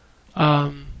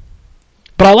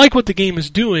 But But I like what the game is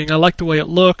doing. I like the way it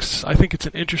looks. I think it's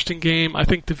an interesting game. I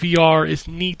think the VR is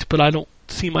neat, but I don't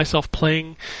see myself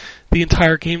playing the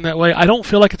entire game that way. I don't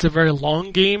feel like it's a very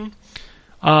long game.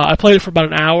 I played it for about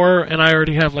an hour, and I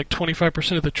already have like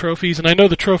 25% of the trophies. And I know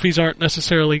the trophies aren't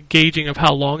necessarily gauging of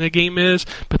how long a game is,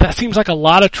 but that seems like a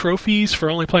lot of trophies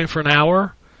for only playing for an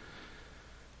hour.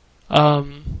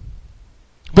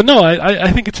 But no,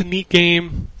 I think it's a neat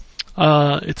game.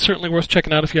 It's certainly worth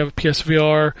checking out if you have a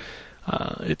PSVR.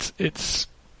 It's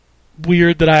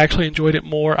weird that I actually enjoyed it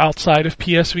more outside of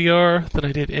PSVR than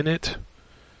I did in it.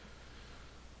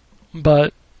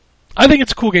 But I think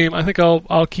it's a cool game. I think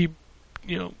I'll keep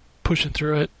pushing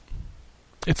through it.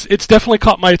 It's definitely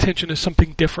caught my attention as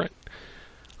something different.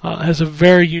 It has a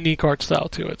very unique art style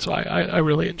to it, so I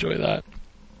really enjoy that.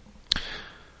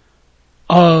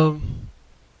 And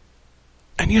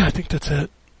yeah, I think that's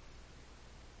it.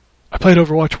 I played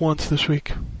Overwatch once this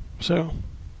week, so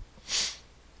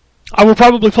I will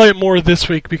probably play it more this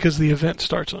week because the event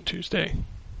starts on Tuesday.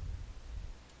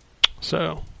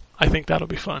 So I think that'll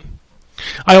be fun.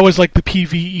 I always like the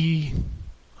PvE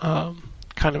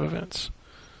kind of events.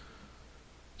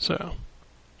 So.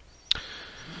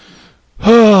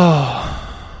 Alright.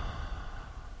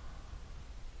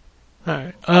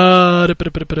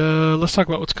 Let's talk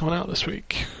about what's coming out this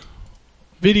week.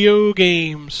 Video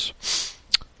games.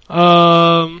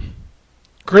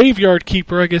 Graveyard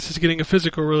Keeper, I guess, is getting a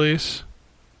physical release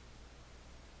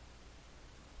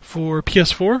for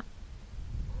PS4.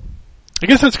 I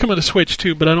guess that's coming to Switch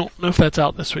too, but I don't know if that's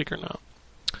out this week or not.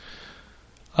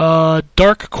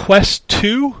 Dark Quest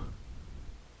 2.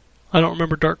 I don't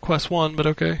remember Dark Quest 1, but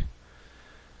okay.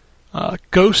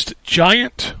 Ghost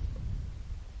Giant.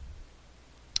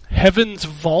 Heaven's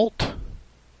Vault.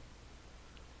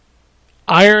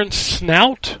 Iron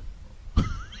Snout.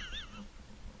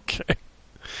 Okay.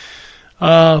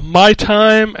 My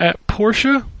Time at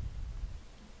Porsche.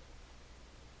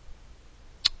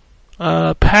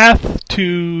 Path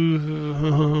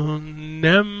to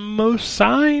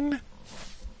Mnemosyne?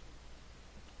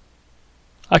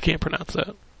 I can't pronounce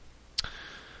that.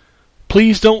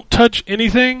 Please Don't Touch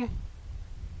Anything.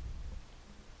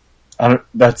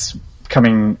 That's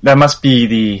coming. That must be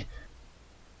the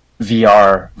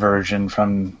VR version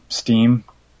from Steam.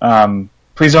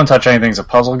 Please Don't Touch Anything is a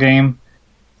puzzle game.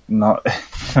 No,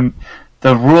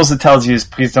 the rules it tells you is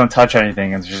please don't touch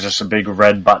anything, and there's just a big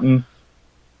red button.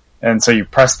 And so you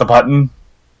press the button,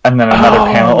 and then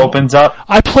another panel opens up.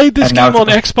 I played this game on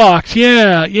Xbox.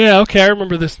 Yeah, okay, I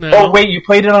remember this now. Oh, wait, you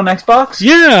played it on Xbox?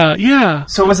 Yeah.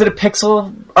 So was it a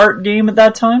pixel art game at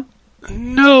that time?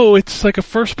 No, it's like a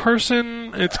first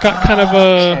person. It's got kind of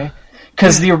a...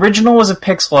 Because the original was a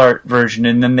pixel art version,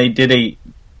 and then they did a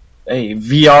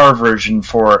VR version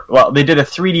for... Well, they did a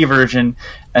 3D version,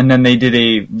 and then they did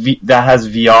that has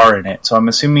VR in it. So I'm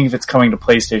assuming if it's coming to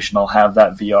PlayStation, they'll have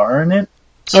that VR in it.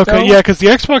 Okay, yeah, because the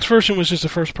Xbox version was just a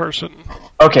first person.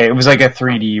 Okay, it was like a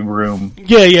 3D room.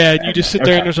 Yeah, and you just sit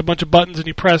there and there's a bunch of buttons and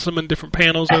you press them and different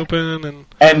panels open.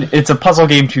 And it's a puzzle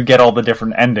game to get all the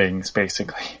different endings,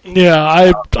 basically.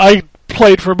 Yeah, I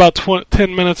played for about 10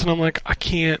 minutes and I'm like, I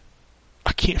can't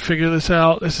figure this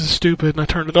out. This is stupid, and I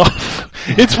turned it off.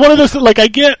 It's one of those that, like, I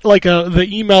get like the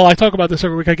email. I talk about this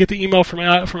every week. I get the email from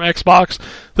Xbox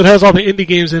that has all the indie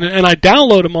games in it, and I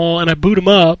download them all and I boot them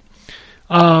up.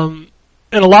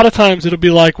 And a lot of times it'll be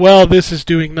like, well, this is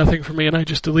doing nothing for me, and I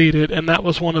just delete it. And that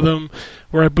was one of them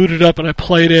where I booted up and I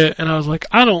played it, and I was like,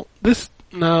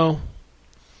 no.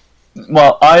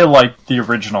 Well, I like the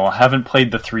original. I haven't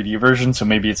played the 3D version, so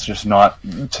maybe it's just not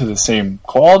to the same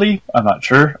quality. I'm not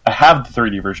sure. I have the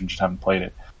 3D version, just haven't played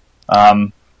it.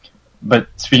 But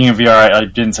speaking of VR, I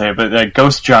didn't say it, but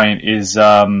Ghost Giant is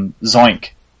Zoink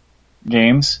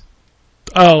Games.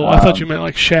 Oh, I thought you meant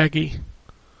like Shaggy.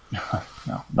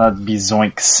 No, that'd be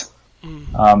Zoinks.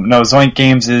 No, Zoink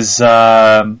Games is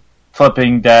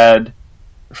Flipping Death.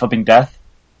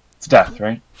 It's Death,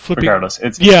 right? Regardless,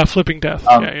 it's Flipping Death.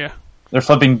 Yeah. They're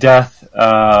Flipping Death.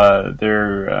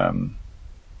 They're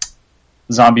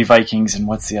Zombie Vikings, and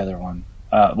what's the other one?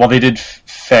 Well, they did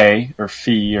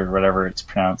Fee or whatever it's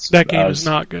pronounced. That game is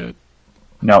not good.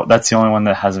 No, that's the only one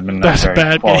that hasn't been. That's a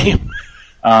bad game.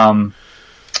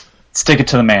 Stick It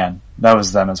to the Man. That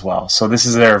was them as well. So this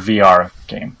is their VR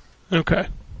game. Okay.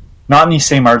 Not in the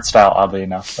same art style, oddly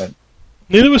enough, but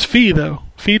neither was Fee though.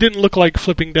 Fee didn't look like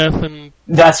Flipping Death, and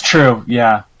that's true.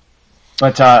 Yeah,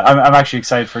 but I'm actually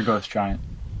excited for Ghost Giant.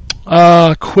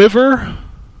 Quiver,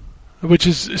 which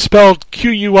is spelled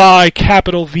QUI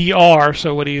capital VR.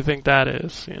 So what do you think that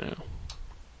is?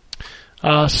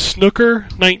 Snooker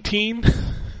 19.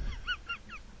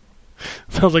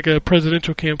 Sounds like a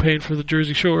presidential campaign for the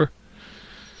Jersey Shore.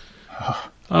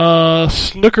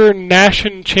 Snooker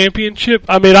Nation Championship.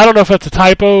 I mean, I don't know if that's a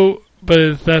typo,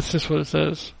 but that's just what it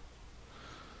says.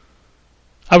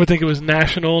 I would think it was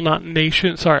national, not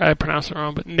nation. Sorry, I pronounced it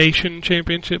wrong, but Nation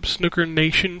Championship. Snooker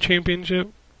Nation Championship.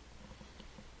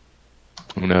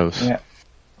 Who knows?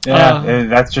 Yeah,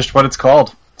 that's just what it's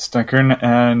called. Snooker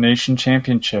Nation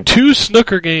Championship. 2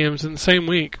 snooker games in the same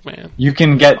week, man. You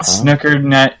can get Snooker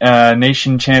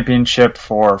Nation Championship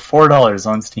for $4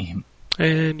 on Steam.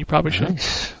 And you probably should.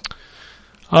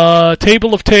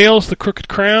 Table of Tales, The Crooked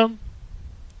Crown.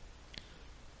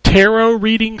 Tarot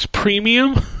Readings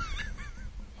Premium.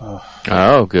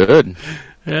 Oh, good.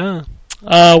 Yeah.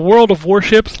 World of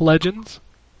Warships Legends.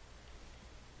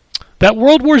 That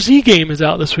World War Z game is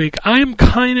out this week. I am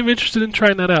kind of interested in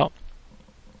trying that out.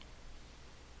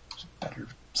 There's a better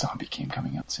zombie game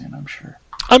coming out soon, I'm sure.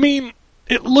 I mean,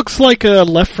 it looks like a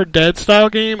Left 4 Dead style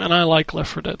game, and I like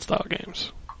Left 4 Dead style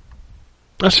games.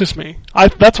 That's just me.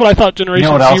 That's what I thought Generation You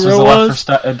know what else Zero was was.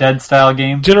 a Left 4 Dead style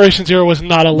game? Generation Zero was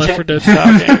not a Left 4 Dead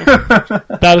style game.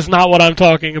 That is not what I'm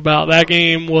talking about. That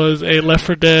game was a Left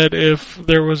 4 Dead if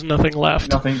there was nothing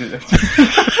left. Nothing to do.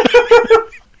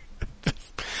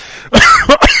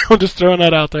 I'm just throwing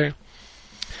that out there.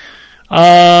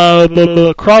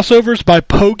 The crossovers by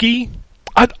Pogi.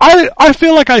 I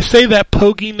feel like I say that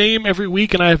Pogi name every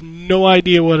week and I have no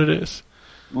idea what it is.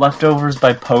 Leftovers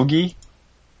by Pogi?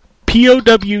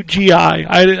 P-O-W-G-I.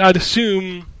 I'd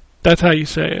assume that's how you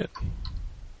say it.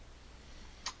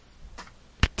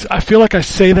 I feel like I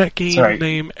say that game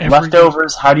name every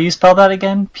Leftovers, how do you spell that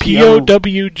again?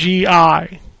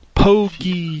 P-O-W-G-I.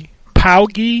 Pogi.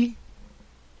 Paugi?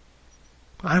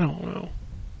 I don't know.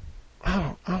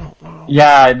 I don't know.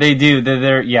 Yeah, they do.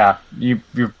 They're you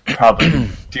probably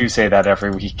do say that every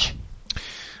week.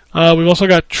 We've also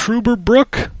got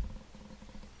Truberbrook.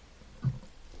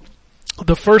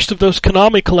 The first of those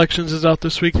Konami collections is out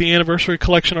this week, the Anniversary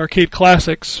Collection Arcade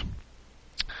Classics.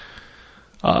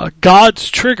 God's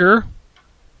Trigger.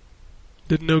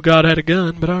 Didn't know God had a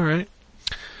gun, but alright.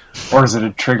 Or is it a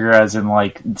trigger as in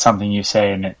like something you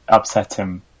say and it upsets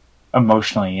him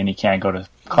emotionally and he can't go to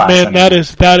class Man, anymore?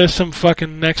 that is some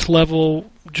fucking next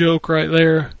level joke right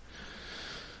there.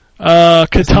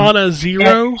 Katana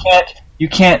Zero. You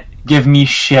can't give me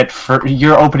shit for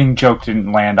your opening joke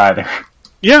didn't land either.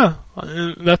 Yeah,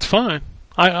 that's fine.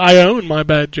 I own my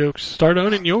bad jokes. Start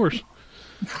owning yours.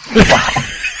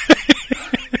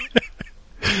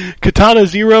 Katana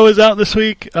Zero is out this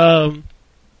week. That's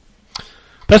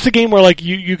a game where like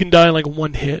you can die in like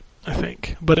one hit, I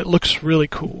think, but it looks really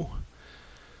cool.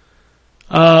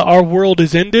 Our World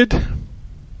is Ended.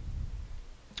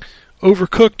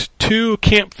 Overcooked 2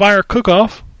 Campfire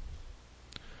Cook-Off.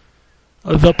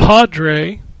 The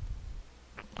Padre.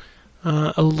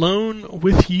 Alone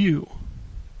with You.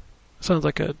 Sounds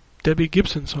like a Debbie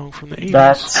Gibson song from the 80s.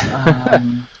 That's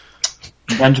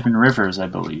Benjamin Rivers, I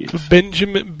believe.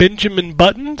 Benjamin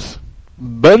Buttons?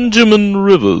 Benjamin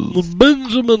Rivers.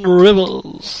 Benjamin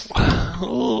Rivers.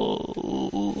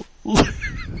 Oh.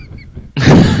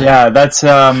 Yeah, that's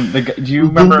do you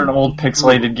remember an old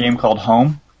pixelated game called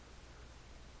Home?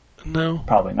 No.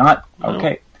 Probably not. No.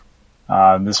 Okay.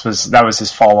 That was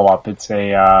his follow up. It's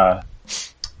a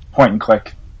point and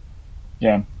click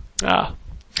game.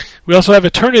 We also have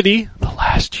Eternity, The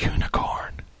Last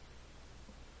Unicorn.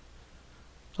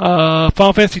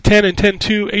 Final Fantasy X and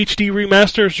X-2 HD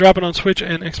remasters dropping on Switch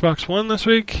and Xbox One this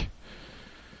week.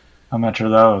 How much are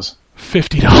those?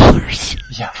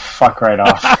 $50. Yeah, fuck right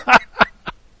off.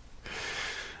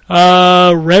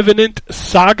 Revenant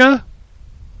Saga.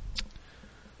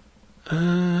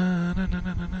 Alright,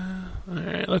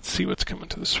 let's see what's coming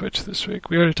to the Switch this week.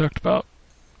 We already talked about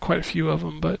quite a few of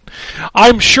them, but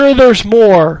I'm sure there's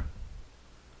more.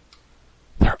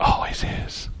 There always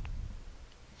is.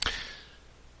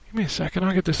 Give me a second.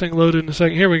 I'll get this thing loaded in a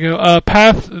second. Here we go.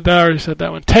 Path. I already said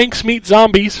that one. Tanks Meet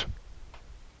Zombies.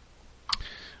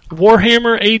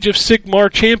 Warhammer Age of Sigmar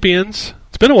Champions.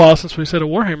 It's been a while since we said a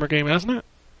Warhammer game, hasn't it?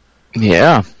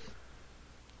 Yeah.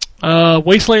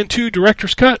 Wasteland 2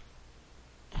 Director's Cut.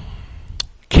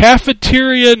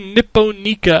 Cafeteria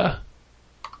Nipponica.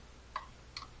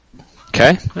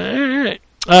 Okay. Alright.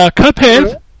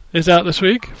 Cuphead is out this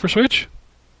week for Switch.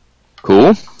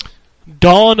 Cool.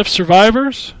 Dawn of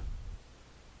Survivors.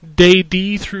 Day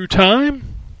D Through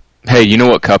Time. Hey, you know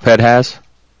what Cuphead has?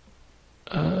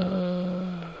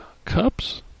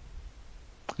 Cups?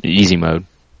 Easy mode.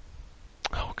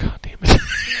 Oh, god damn it.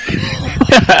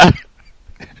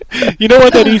 You know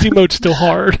what? That easy mode's still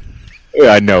hard.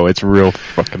 Yeah, I know. It's real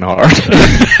fucking hard.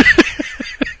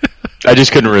 I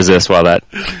just couldn't resist while that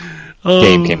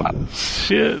game came out.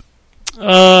 Shit.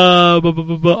 I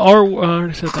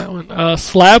already said that one.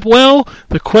 Slabwell,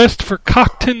 The Quest for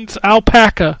Cockton's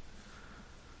Alpaca.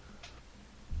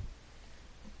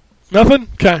 Nothing?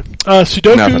 Okay.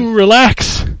 Sudoku, Nothing.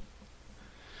 Relax.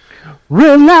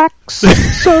 Relax,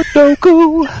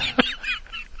 Sudoku.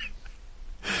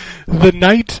 The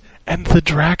Knight and the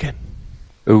Dragon.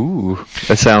 Ooh,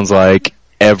 that sounds like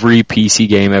every PC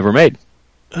game ever made.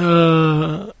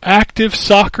 Active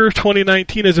Soccer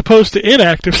 2019 as opposed to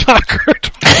Inactive Soccer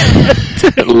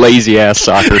 2019. Lazy ass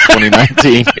soccer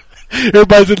 2019.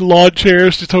 Everybody's in lawn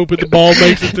chairs just hoping the ball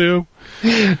makes it to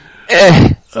them.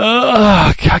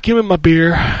 God, give me my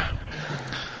beer.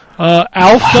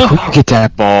 Alpha. We can get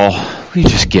that ball. We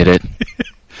just get it.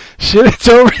 Shit, it's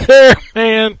over there,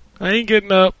 man. I ain't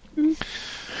getting up.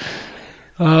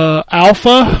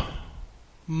 Alpha.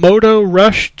 Moto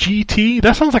Rush GT.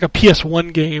 That sounds like a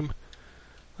PS1 game.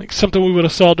 Like something we would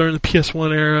have saw during the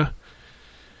PS1 era.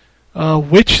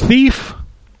 Witch Thief.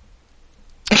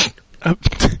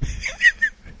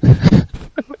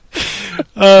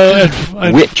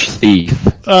 Witch Thief.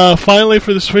 Finally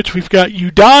for the Switch we've got You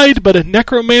Died, but a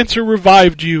Necromancer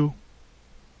Revived You.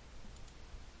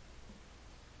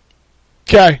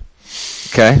 Okay.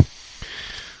 Okay.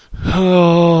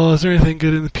 Oh, is there anything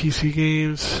good in the PC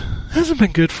games? Hasn't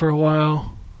been good for a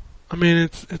while. I mean,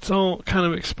 it's all kind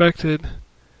of expected.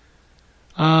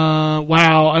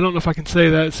 Wow, I don't know if I can say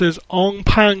that. It says Ong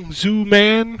Pang Zoo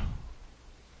Man,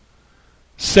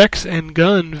 Sex and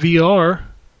Gun VR.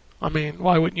 I mean,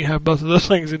 why wouldn't you have both of those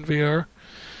things in VR?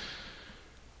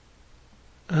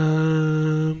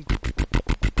 The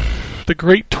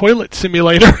Great Toilet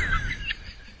Simulator.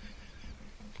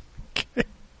 Okay.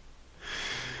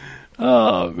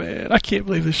 Oh man, I can't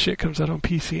believe this shit comes out on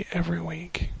PC every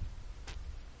week.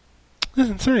 This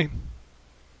is insane.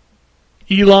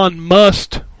 Elon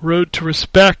Musk, Road to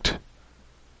Respect.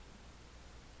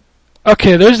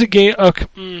 Okay, there's a game. Okay,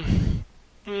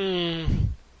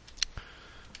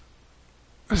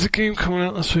 there's a game coming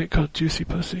out this week called Juicy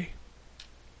Pussy.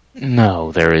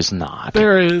 No, there is not.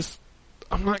 There is.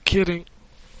 I'm not kidding.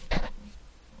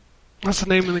 That's the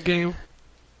name of the game.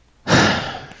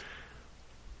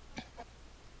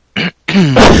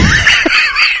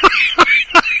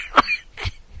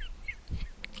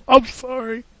 I'm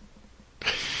sorry.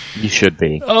 You should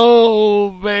be.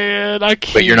 Oh man, I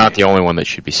can't. But you're not the only one that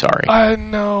should be sorry. I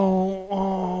know.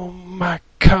 Oh my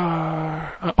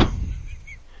car.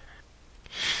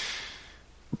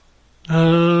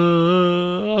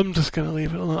 I'm just gonna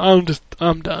leave it alone.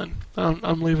 I'm done.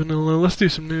 I'm leaving it alone. Let's do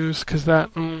some news, because that.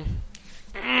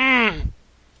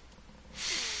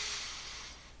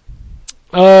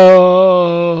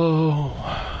 Oh,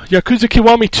 Yakuza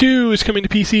Kiwami 2 is coming to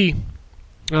PC.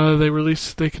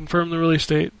 They confirmed the release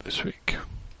date this week.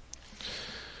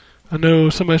 I know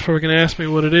somebody's probably going to ask me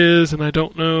what it is, and I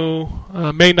don't know.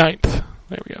 May 9th.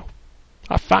 There we go.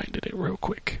 I finded it real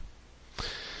quick.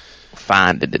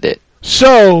 Finded it.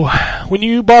 So, when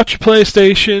you bought your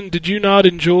PlayStation, did you not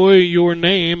enjoy your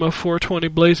name of 420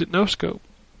 Blaze It No Scope?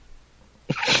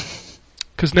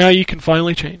 Because now you can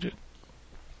finally change it.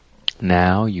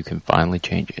 Now you can finally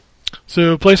change it.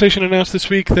 So, PlayStation announced this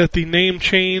week that the name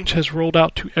change has rolled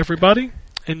out to everybody,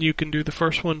 and you can do the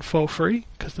first one for free,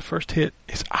 because the first hit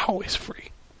is always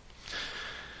free.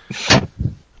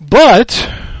 But,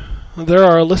 there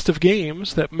are a list of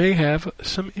games that may have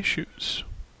some issues.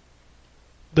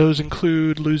 Those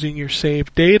include losing your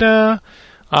saved data,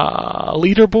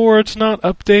 leaderboards not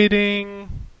updating,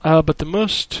 but the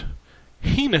most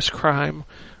heinous crime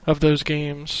of those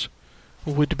games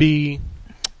would be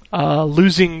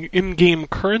losing in-game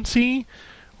currency,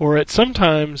 or at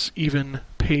sometimes even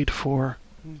paid for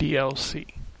DLC.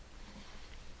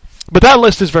 But that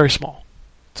list is very small.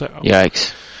 So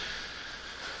Yikes.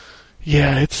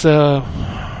 yeah, it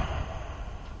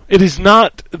is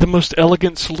not the most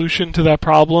elegant solution to that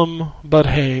problem, but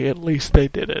hey, at least they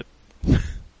did it.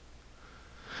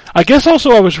 I guess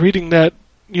also I was reading that,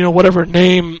 whatever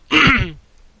name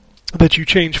that you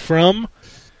change from,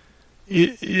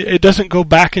 it doesn't go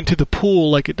back into the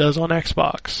pool like it does on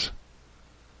Xbox.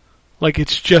 Like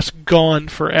it's just gone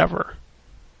forever.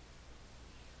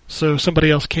 So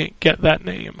somebody else can't get that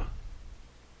name.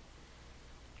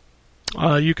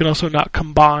 You can also not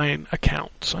combine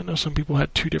accounts. I know some people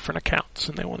had 2 different accounts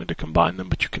and they wanted to combine them,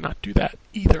 but you cannot do that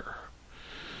either.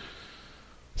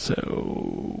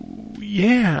 So,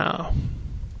 yeah.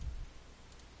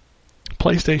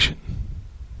 PlayStation.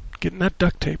 Getting that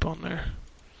duct tape on there.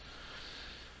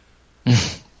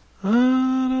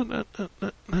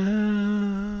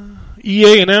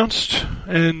 EA announced,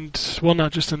 and, well,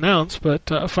 not just announced, but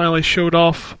finally showed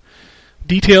off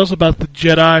details about the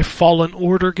Jedi Fallen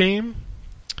Order game.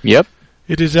 Yep.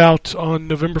 It is out on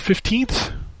November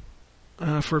 15th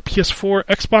for PS4,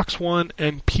 Xbox One,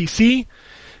 and PC.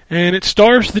 And it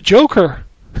stars the Joker.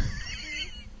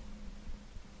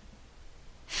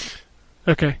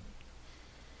 Okay.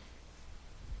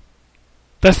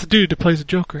 That's the dude that plays the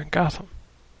Joker in Gotham.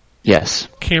 Yes.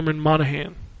 Cameron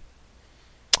Monaghan.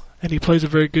 And he plays a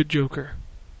very good Joker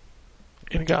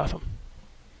in Gotham.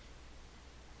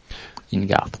 In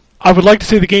Gotham. I would like to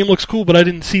say the game looks cool, but I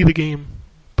didn't see the game.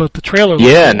 But the trailer looks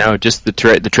Yeah, cool. no, just the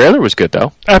trailer was good,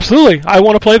 though. Absolutely. I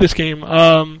want to play this game.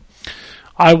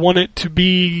 I want it to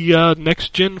be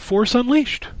Next Gen Force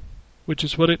Unleashed, which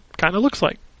is what it kind of looks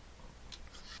like.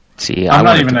 See, I'm I not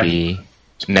want it even to be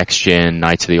Next Gen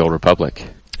Knights of the Old Republic.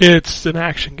 It's an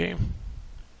action game.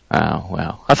 Oh,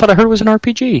 well. I thought I heard it was an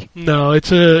RPG. No,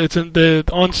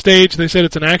 on stage they said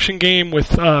it's an action game with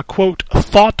quote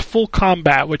thoughtful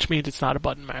combat, which means it's not a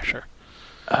button masher.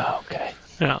 Oh, okay.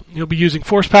 Yeah, you'll be using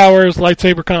force powers,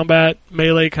 lightsaber combat,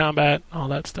 melee combat, all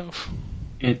that stuff.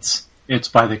 It's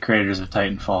by the creators of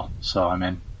Titanfall, so I'm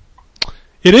in.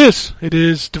 It is. It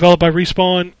is developed by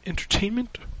Respawn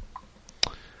Entertainment.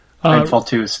 Titanfall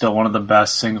 2 is still one of the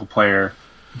best single-player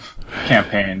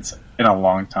campaigns in a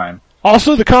long time.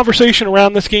 Also, the conversation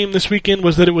around this game this weekend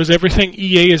was that it was everything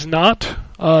EA is not.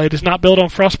 It is not built on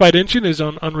Frostbite Engine, it is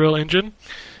on Unreal Engine.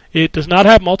 It does not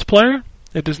have multiplayer,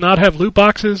 it does not have loot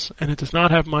boxes, and it does not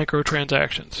have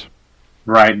microtransactions.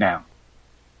 Right now.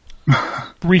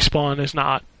 Respawn is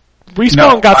not.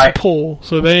 Respawn got some pull,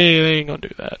 so they ain't gonna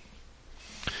do that.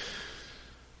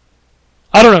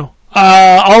 I don't know.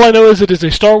 All I know is it is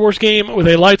a Star Wars game with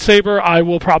a lightsaber. I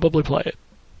will probably play it.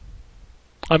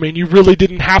 I mean, you really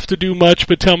didn't have to do much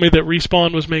but tell me that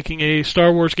Respawn was making a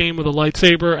Star Wars game with a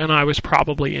lightsaber, and I was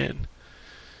probably in.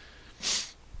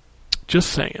 Just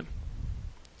saying.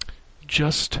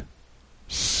 Just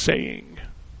saying.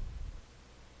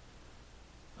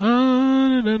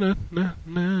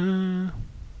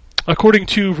 According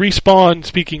to Respawn,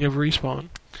 speaking of Respawn,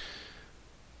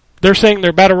 they're saying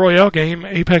their Battle Royale game,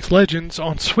 Apex Legends,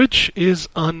 on Switch is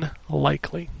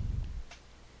unlikely.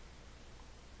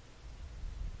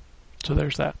 So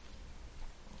there's that.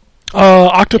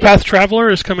 Octopath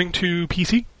Traveler is coming to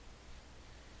PC.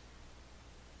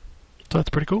 So that's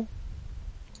pretty cool.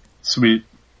 Sweet.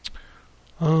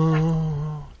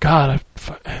 God,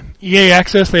 EA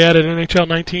Access, they added NHL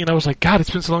 19. I was like, God, it's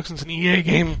been so long since an EA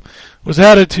game was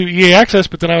added to EA Access,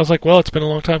 but then I was like, well, it's been a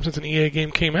long time since an EA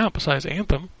game came out besides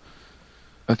Anthem.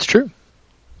 That's true.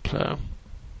 So.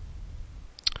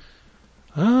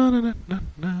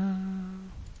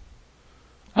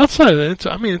 Outside of that,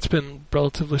 it's been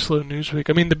relatively slow news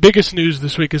week. I mean, the biggest news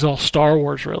this week is all Star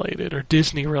Wars related or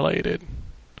Disney related.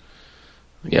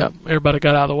 Yeah. Everybody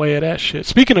got out of the way of that shit.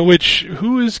 Speaking of which,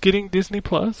 who is getting Disney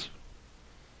Plus?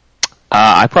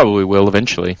 I probably will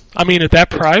eventually. I mean, at that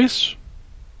price?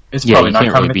 It's Yeah, probably you not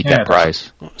can't coming really to beat that Canada.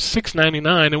 price.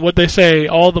 $6.99, and what they say,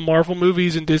 all the Marvel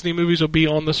movies and Disney movies will be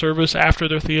on the service after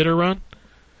their theater run?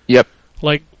 Yep.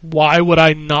 Like, why would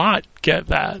I not get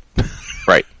that?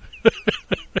 Right.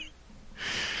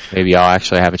 Maybe I'll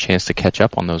actually have a chance to catch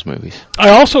up on those movies.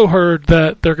 I also heard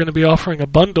that they're going to be offering a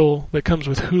bundle that comes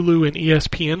with Hulu and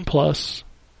ESPN Plus.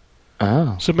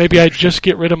 Oh. So maybe I just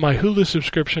get rid of my Hulu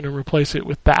subscription and replace it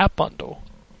with that bundle.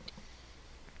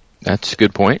 That's a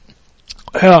good point.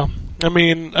 Yeah. I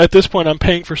mean, at this point, I'm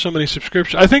paying for so many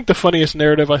subscriptions. I think the funniest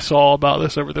narrative I saw about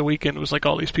this over the weekend was like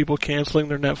all these people canceling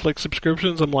their Netflix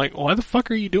subscriptions. I'm like, why the fuck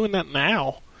are you doing that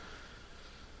now?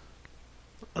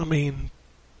 I mean,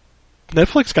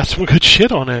 Netflix got some good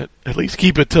shit on it. At least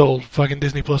keep it till fucking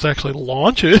Disney Plus actually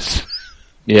launches.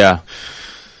 Yeah.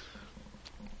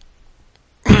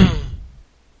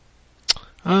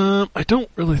 I don't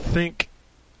really think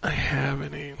I have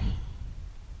any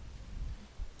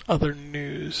other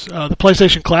news. The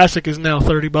PlayStation Classic is now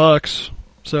 $30,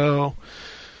 so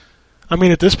I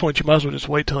mean, at this point, you might as well just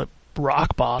wait till it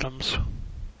rock bottoms.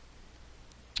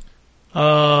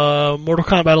 Mortal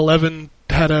Kombat 11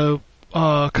 had a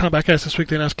combat cast this week.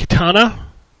 They announced Kitana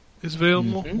is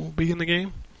available. Will be in the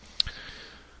game.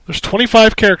 There's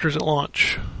 25 characters at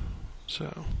launch,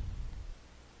 so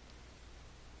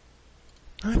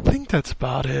I think that's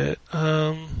about it.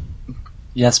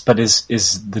 Yes, but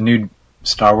is the new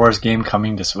Star Wars game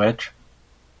coming to Switch?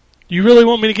 You really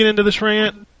want me to get into this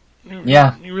rant?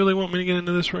 Yeah. You really want me to get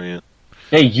into this rant?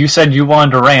 Hey, you said you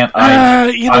wanted to rant.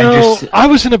 I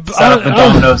was in a. Set up the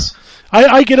dominoes.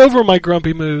 I get over my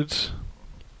grumpy moods.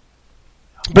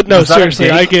 But no, Was that a seriously,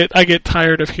 date? I get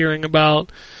tired of hearing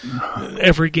about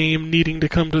every game needing to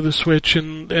come to the Switch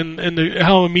and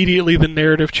how immediately the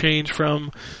narrative changed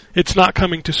from it's not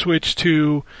coming to Switch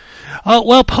to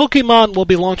well, Pokemon will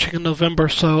be launching in November,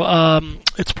 so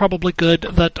it's probably good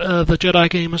that the Jedi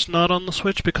game is not on the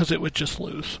Switch because it would just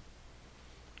lose.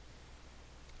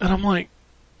 And I'm like,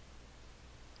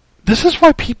 this is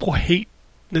why people hate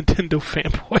Nintendo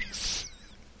fanboys.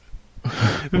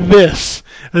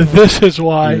 This is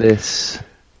why.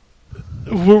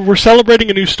 We're celebrating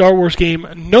a new Star Wars game.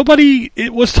 Nobody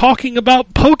was talking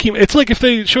about Pokemon. It's like if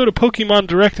they showed a Pokemon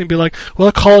Direct and be like,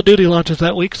 well, Call of Duty launches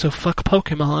that week, so fuck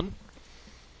Pokemon.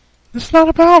 It's not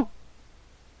about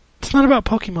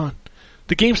Pokemon.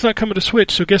 The game's not coming to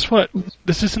Switch, so guess what?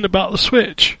 This isn't about the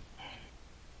Switch.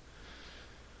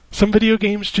 Some video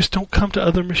games just don't come to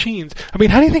other machines. I mean,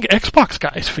 how do you think Xbox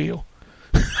guys feel?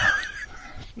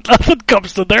 Nothing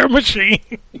comes to their machine.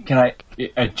 Can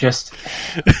I just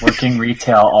working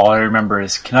retail? All I remember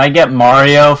is, can I get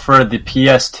Mario for the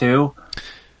PS2?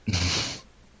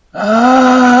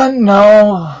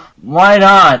 No. Why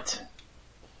not?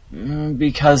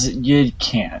 Because you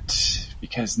can't.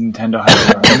 Because Nintendo has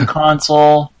their own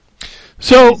console.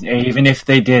 So even if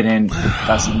they didn't,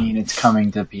 doesn't mean it's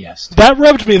coming to PS2. That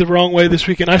rubbed me the wrong way this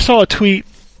weekend. I saw a tweet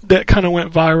that kind of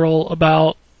went viral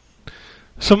about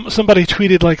somebody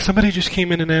tweeted like, somebody just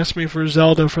came in and asked me for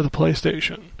Zelda for the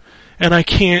PlayStation, and I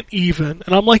can't even.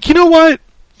 And I'm like, you know what?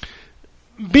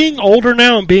 Being older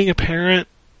now and being a parent,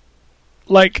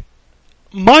 like,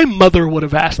 my mother would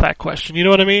have asked that question. You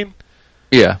know what I mean?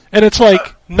 Yeah. And it's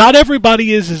like, not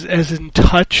everybody is as in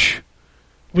touch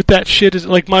with that shit. Is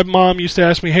like, my mom used to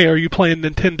ask me, hey, are you playing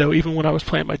Nintendo, even when I was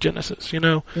playing my Genesis, you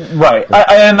know? Right.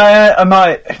 I'm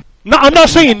not... No, I'm not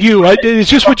saying you. It's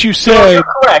just what you say. No, you're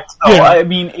correct. No, Yeah. I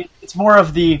mean, it's more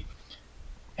of the...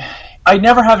 I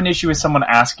never have an issue with someone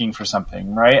asking for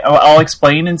something, right? I'll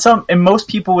explain, and most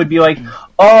people would be like,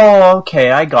 "Oh,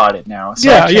 okay, I got it now."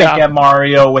 So I can't get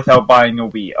Mario without buying a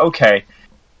Wii. Okay,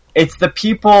 it's the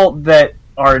people that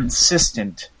are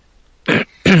insistent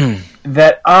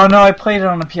that, oh no, I played it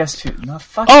on a PS2. No,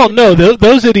 fuck. Oh no,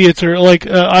 those idiots are like.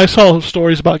 I saw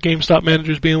stories about GameStop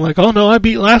managers being like, "Oh no, I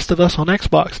beat Last of Us on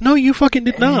Xbox." No, you fucking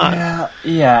did not.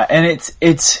 Yeah, and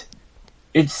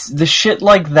it's the shit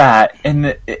like that,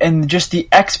 and just the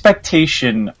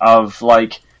expectation of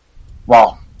like,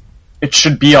 well, it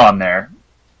should be on there.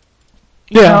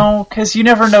 Yeah, no, because you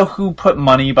never know who put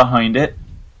money behind it.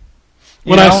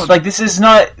 Like, this is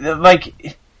not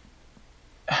like.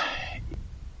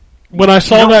 When I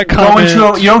saw that comment,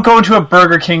 you don't go into a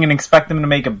Burger King and expect them to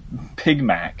make a Big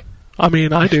Mac. I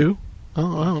mean, I do.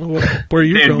 Oh, I don't know where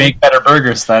you're going. Make better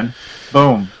burgers then.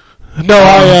 Boom.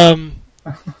 No,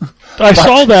 I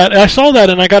saw that,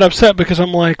 and I got upset because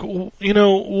I'm like, you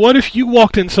know, what if you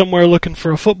walked in somewhere looking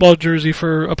for a football jersey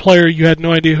for a player you had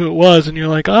no idea who it was, and you're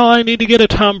like, oh, I need to get a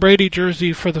Tom Brady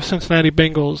jersey for the Cincinnati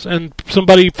Bengals, and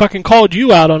somebody fucking called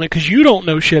you out on it because you don't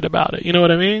know shit about it. You know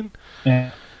what I mean?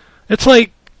 Yeah. It's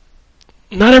like,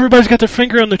 not everybody's got their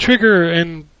finger on the trigger,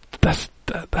 and that's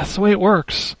the way it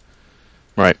works.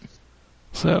 Right.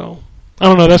 So, I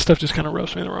don't know, that stuff just kind of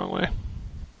rubs me the wrong way.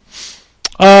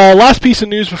 Last piece of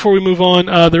news before we move on.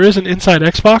 There is an Inside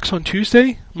Xbox on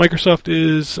Tuesday. Microsoft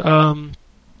is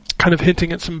kind of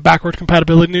hinting at some backward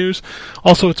compatibility news.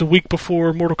 Also, it's a week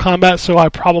before Mortal Kombat, so I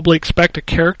probably expect a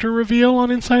character reveal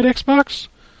on Inside Xbox.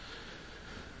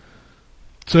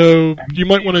 So, you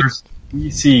might want to...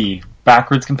 PC,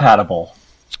 backwards compatible.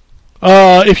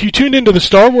 If you tuned into the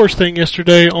Star Wars thing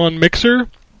yesterday on Mixer,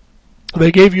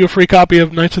 they gave you a free copy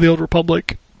of Knights of the Old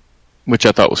Republic. Which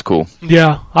I thought was cool.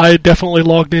 Yeah, I definitely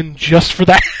logged in just for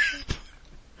that.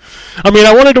 I mean,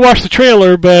 I wanted to watch the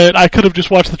trailer, but I could have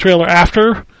just watched the trailer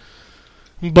after.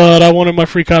 But I wanted my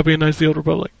free copy of Knights of the Old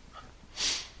Republic.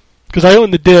 Because I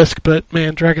own the disc, but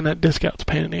man, dragging that disc out is a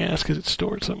pain in the ass because it's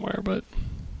stored somewhere. But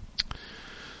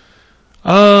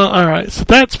alright, so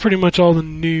that's pretty much all the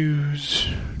news.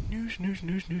 News.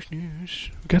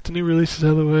 We got the new releases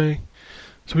out of the way.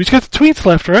 So we just got the tweets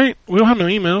left, right? We don't have no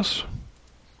emails.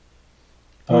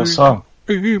 Oh, so.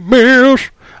 Emails.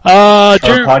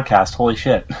 Podcast, holy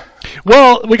shit.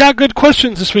 Well, we got good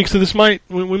questions this week, so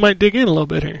we might dig in a little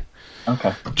bit here.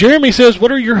 Okay. Jeremy says,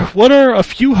 what are a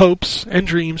few hopes and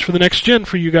dreams for the next gen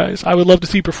for you guys? I would love to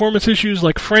see performance issues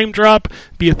like frame drop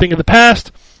be a thing of the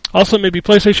past. Also, maybe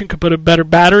PlayStation could put a better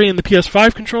battery in the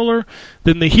PS5 controller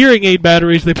than the hearing aid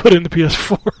batteries they put in the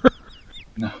PS4.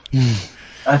 No.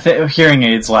 I think hearing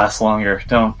aids last longer.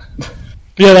 Don't.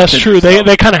 Yeah, that's true.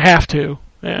 They kind of have to.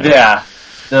 Yeah.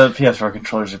 The PS4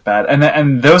 controllers are bad,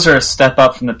 and those are a step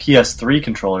up from the PS3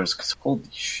 controllers. Because holy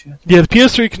shit! Yeah, the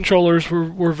PS3 controllers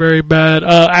were very bad.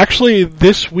 Actually,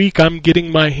 this week I'm getting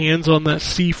my hands on that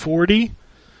C40,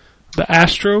 the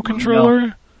Astro controller.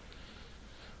 No.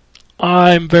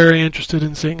 I'm very interested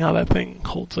in seeing how that thing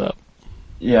holds up.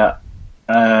 Yeah,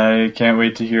 I can't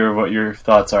wait to hear what your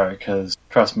thoughts are. Because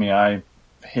trust me, I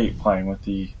hate playing with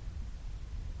the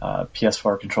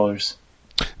PS4 controllers.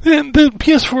 And the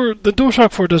PS4, the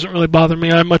DualShock 4 doesn't really bother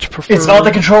me. I much prefer... It's not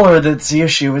the controller that's the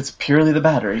issue, it's purely the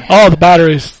battery. Oh, the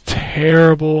battery is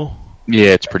terrible. Yeah,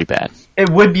 it's pretty bad.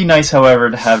 It would be nice, however,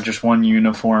 to have just one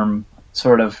uniform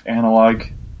sort of analog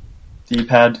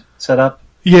D-pad setup.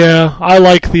 Yeah, I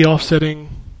like the offsetting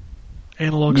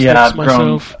analog sticks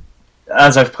myself.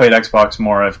 As I've played Xbox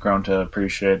more, I've grown to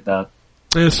appreciate that.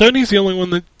 Yeah, Sony's the only one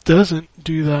that doesn't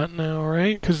do that now,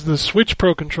 right? Because the Switch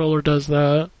Pro controller does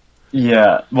that.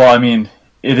 Yeah, well, I mean,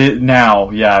 it is now,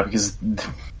 yeah, because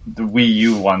the Wii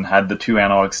U one had the two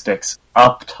analog sticks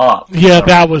up top. Yeah,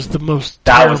 that was the most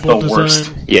terrible That was the design.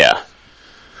 worst. Yeah.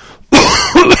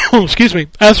 Excuse me.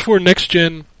 As for next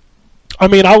gen, I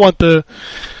mean, I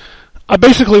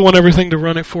basically want everything to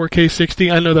run at 4K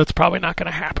 60. I know that's probably not going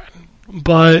to happen,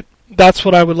 but that's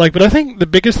what I would like. But I think the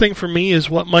biggest thing for me is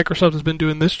what Microsoft has been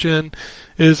doing this gen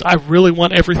is I really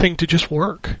want everything to just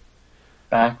work.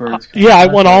 Backwards. Yeah, I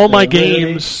want all my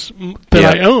games that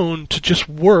Yeah. I own to just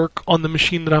work on the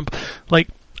machine that I'm... Like,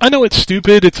 I know it's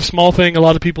stupid, it's a small thing, a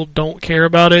lot of people don't care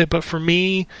about it, but for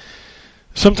me,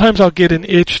 sometimes I'll get an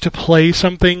itch to play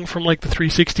something from like the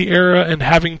 360 era, and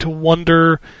having to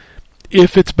wonder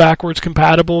if it's backwards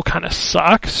compatible kind of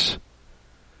sucks.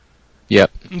 Yep.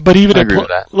 But even I agree with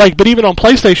that. but even on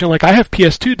PlayStation, like I have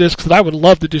PS2 discs that I would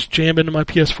love to just jam into my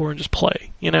PS4 and just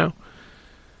play, you know?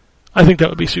 I think that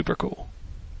would be super cool.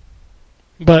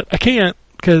 But I can't,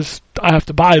 because I have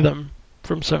to buy them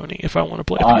from Sony if I want to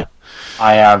play them.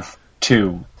 I have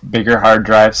two bigger hard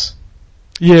drives.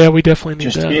 Yeah, we definitely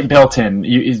need Just that. built in.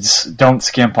 Don't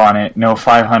skimp on it. No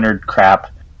 500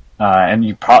 crap. And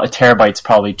terabyte's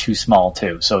probably too small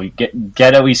too. So you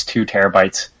get at least 2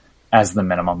 terabytes as the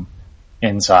minimum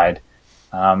inside.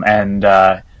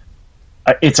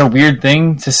 It's a weird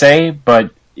thing to say, but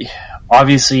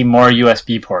obviously more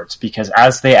USB ports, because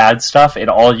as they add stuff, it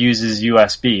all uses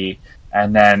USB,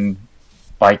 and then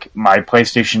like my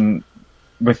PlayStation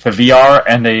with the VR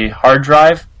and a hard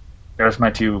drive, there's my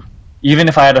 2. Even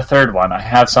if I had a third one, I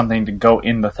have something to go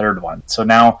in the third one. So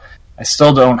now I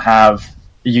still don't have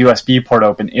the USB port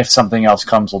open if something else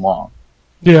comes along.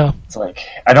 Yeah. It's like,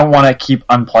 I don't want to keep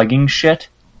unplugging shit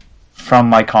from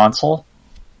my console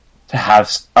to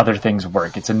have other things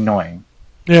work. It's annoying.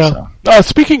 Yeah.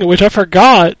 Speaking of which, I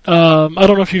forgot, I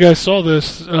don't know if you guys saw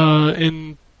this,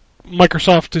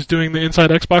 Microsoft is doing the Inside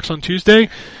Xbox on Tuesday.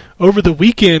 Over the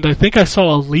weekend, I think I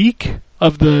saw a leak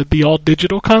of the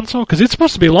all-digital console, because it's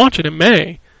supposed to be launching in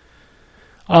May.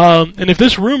 And if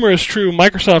this rumor is true,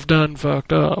 Microsoft done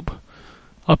fucked up.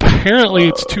 Apparently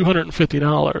it's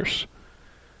 $250.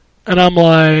 And I'm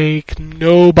like,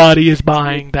 nobody is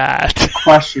buying that.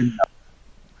 Question: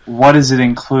 what does it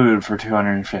include for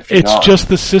 $250? It's just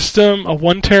the system, a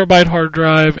 1 terabyte hard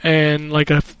drive, and like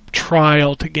a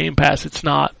trial to Game Pass. It's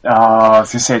not. Oh, I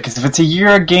was gonna say, because if it's a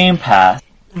year of Game Pass,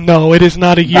 No, it is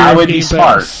not a year That of would be Game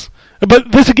smart. Pass.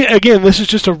 But this again, this is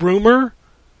just a rumor.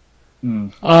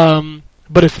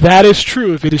 But if that is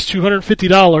true, if it is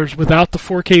 $250 without the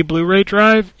 4K Blu-ray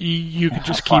drive, you can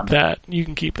just keep that. You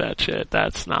can keep that shit.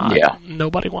 That's not. Yeah.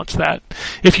 Nobody wants that.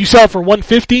 If you sell it for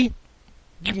 $150,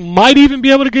 you might even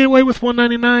be able to get away with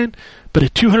 $199. But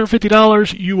at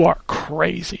 $250, you are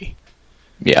crazy.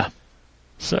 Yeah.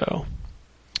 So,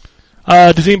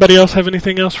 does anybody else have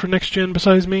anything else for next gen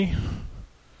besides me?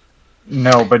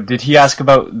 no. But did he ask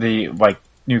about the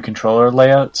new controller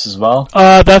layouts as well?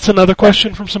 That's another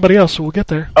question from somebody else, so we'll get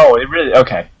there. Oh, it really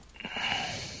okay.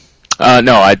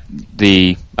 No, I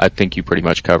think you pretty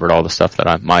much covered all the stuff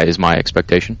that is my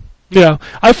expectation. Yeah,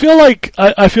 I feel like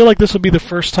this will be the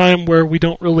first time where we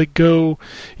don't really go.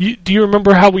 Do you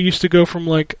remember how we used to go from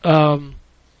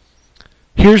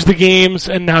here's the games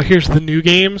and now here's the new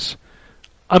games?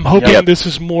 I'm hoping this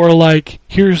is more like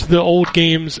here's the old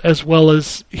games as well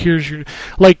as here's your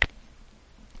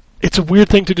It's a weird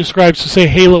thing to describe. So say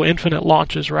Halo Infinite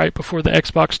launches right before the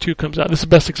Xbox 2 comes out. This is the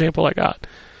best example I got.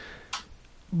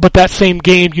 But that same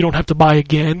game you don't have to buy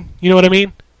again. You know what I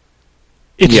mean?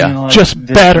 It's just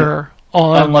better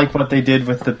on... Unlike what they did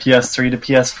with the PS3 to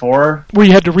PS4. Where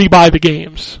you had to rebuy the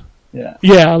games. Yeah.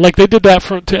 Yeah, like they did that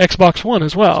to Xbox One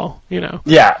as well, you know.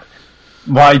 Yeah.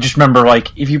 Well, I just remember,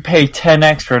 if you pay $10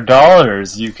 extra,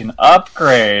 you can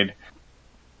upgrade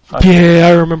Yeah,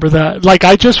 I remember that. Like,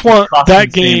 I just want that Crossing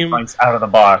game. out of the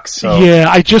box. So. Yeah,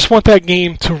 I just want that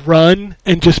game to run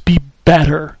and just be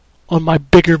better on my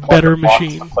bigger, better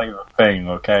machine. Play the thing,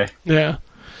 okay? Yeah.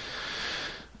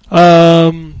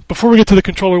 Before we get to the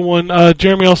controller one,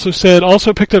 Jeremy also said,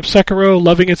 also picked up Sekiro,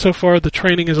 loving it so far. The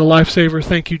training is a lifesaver.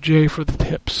 Thank you, Jay, for the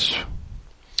tips.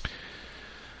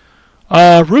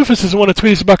 Rufus is the one that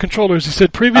tweeted about controllers. He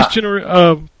said previous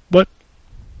what?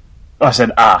 Oh, I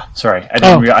said sorry. I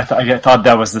didn't. I thought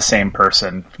that was the same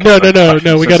person. No.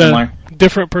 We got similar. a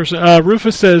different person.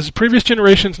 Rufus says previous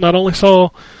generations not only saw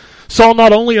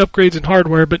not only upgrades in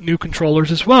hardware but new controllers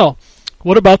as well.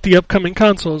 What about the upcoming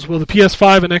consoles? Will the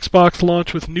PS5 and Xbox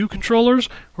launch with new controllers,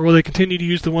 or will they continue to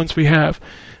use the ones we have?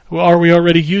 Are we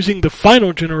already using the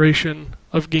final generation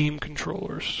of game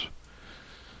controllers?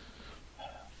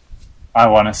 I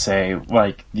want to say,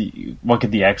 like, look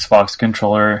at the Xbox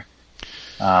controller.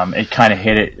 It kind of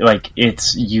hit it, like,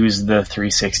 it's used the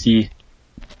 360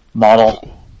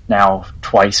 model now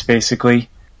twice, basically.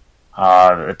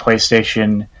 The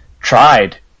PlayStation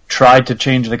tried to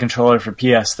change the controller for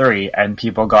PS3, and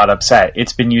people got upset.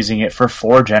 It's been using it for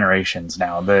 4 generations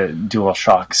now, the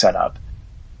DualShock setup.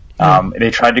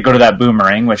 They tried to go to that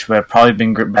boomerang, which would have probably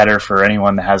been better for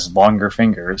anyone that has longer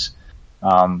fingers.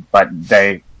 But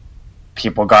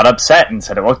people got upset and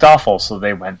said it looked awful, so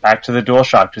they went back to the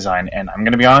DualShock design. And I'm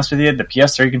going to be honest with you, the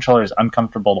PS3 controller is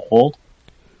uncomfortable to hold.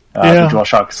 The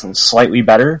DualShock is slightly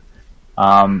better.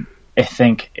 I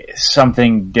think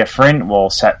something different will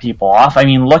set people off. I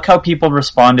mean, look how people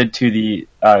responded to the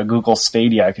Google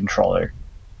Stadia controller.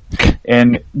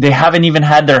 And they haven't even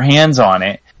had their hands on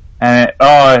it. And it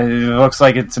looks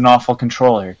like it's an awful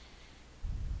controller.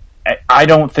 I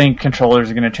don't think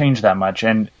controllers are going to change that much.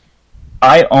 And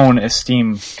I own a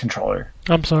Steam controller.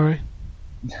 I'm sorry.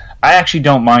 I actually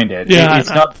don't mind it. Yeah,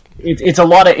 it's a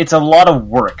lot of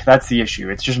work. That's the issue.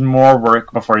 It's just more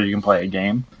work before you can play a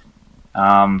game.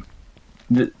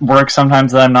 The work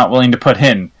sometimes that I'm not willing to put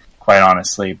in, quite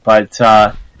honestly. But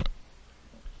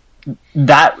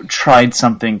that tried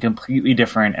something completely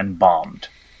different and bombed.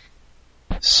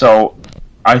 So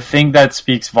I think that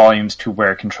speaks volumes to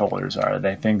where controllers are.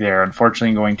 They think they're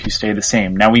unfortunately going to stay the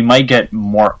same. Now, we might get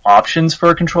more options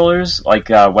for controllers, like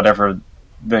whatever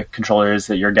the controller is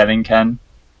that you're getting, Ken,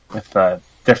 with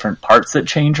different parts that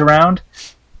change around.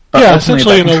 But yeah,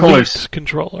 essentially an Elite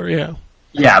controller, yeah.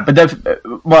 Yeah, but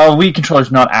Wii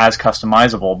controller's not as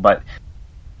customizable, but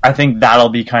I think that'll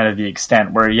be kind of the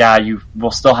extent where, yeah, you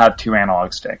will still have 2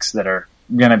 analog sticks that are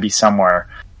going to be somewhere,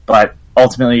 but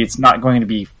ultimately it's not going to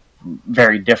be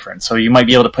very different. So you might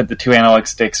be able to put the 2 analog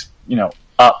sticks,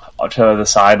 up to the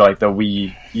side like the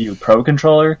Wii U Pro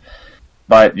controller,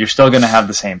 but you're still going to have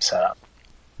the same setup.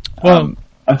 Well,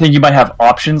 I think you might have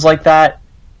options like that,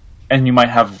 and you might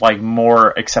have like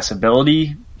more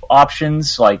accessibility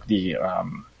options, like the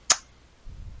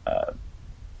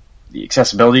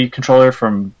accessibility controller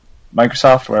from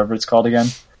Microsoft, whatever it's called again.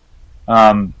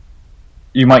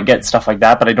 You might get stuff like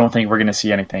that, but I don't think we're going to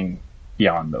see anything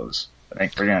beyond those. I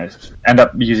think we're going to end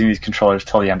up using these controllers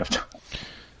till the end of time.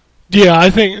 Yeah, I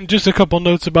think just a couple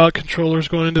notes about controllers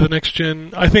going into the next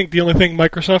gen. I think the only thing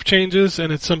Microsoft changes,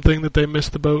 and it's something that they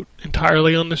missed the boat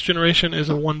entirely on this generation, is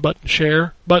a 1-button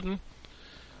share button.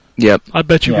 Yep. I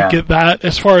bet you would get that.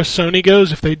 As far as Sony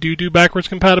goes, if they do backwards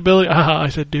compatibility, I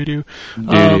said doo-doo.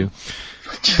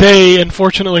 They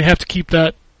unfortunately have to keep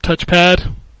that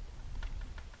touchpad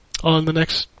on the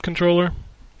next controller.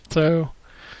 So,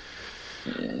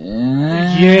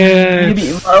 yeah.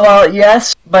 Maybe, well,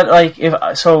 yes, but like if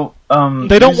so,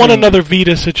 they don't want another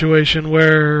Vita situation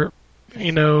where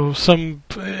some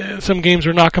games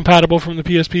are not compatible from the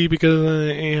PSP because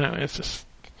it's just.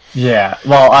 Yeah,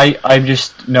 well, I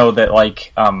just know that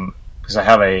because I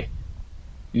have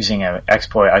using an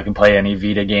exploit, I can play any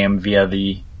Vita game via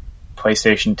the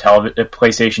PlayStation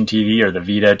TV or the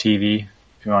Vita TV,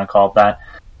 if you want to call it that.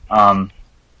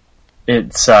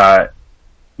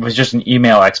 It was just an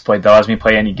email exploit that allows me to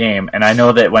play any game, and I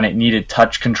know that when it needed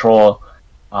touch control,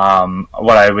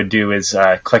 what I would do is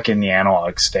click in the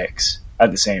analog sticks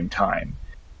at the same time.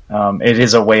 It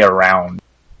is a way around.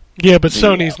 Yeah, but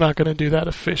Sony's not going to do that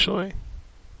officially.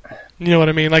 You know what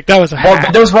I mean? Like, that was a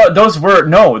hack. Well, those were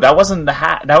no, that wasn't the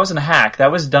hack. That wasn't a hack.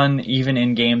 That was done even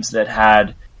in games that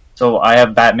had. So I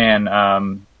have Batman,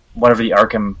 whatever the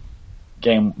Arkham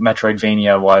game,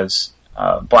 Metroidvania was,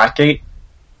 Blackgate.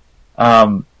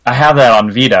 I have that on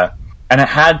Vita, and it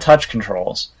had touch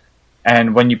controls.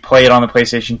 And when you play it on the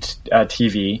PlayStation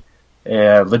TV,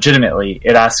 legitimately,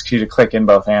 it asks you to click in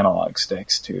both analog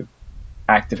sticks to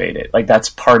activate it. Like, that's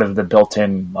part of the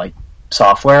built-in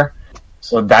software.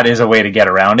 So that is a way to get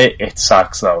around it. It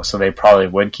sucks though, so they probably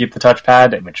would keep the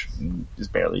touchpad, which is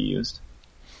barely used.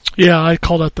 Yeah, I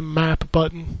call that the map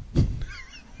button.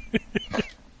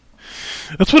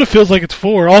 That's what it feels like it's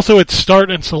for. Also, it's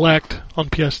start and select on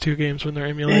PS2 games when they're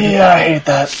emulated. Yeah, I hate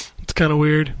that. It's kind of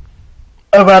weird.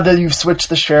 I'd rather you switch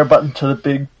the share button to the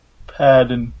big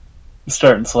pad and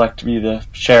start and select to be the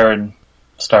share and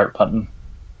start button.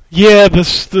 Yeah, the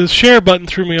share button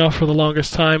threw me off for the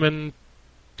longest time, and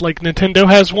like Nintendo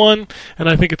has one, and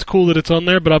I think it's cool that it's on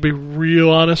there, but I'll be real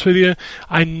honest with you,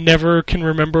 I never can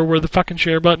remember where the fucking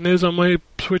share button is on my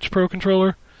Switch Pro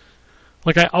controller.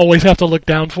 Like, I always have to look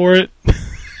down for it.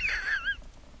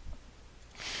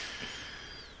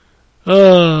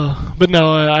 But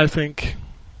no, I think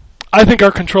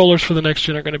our controllers for the next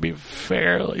gen are going to be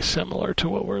fairly similar to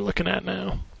what we're looking at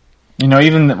now. You know,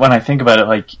 even when I think about it,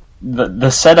 like, the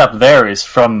setup there is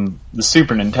from the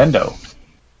Super Nintendo.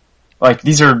 Like,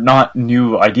 these are not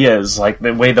new ideas. Like,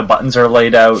 the way the buttons are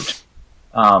laid out,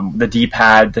 the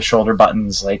D-pad, the shoulder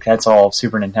buttons, like, that's all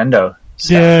Super Nintendo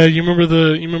stuff. Yeah, you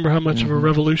remember how much of a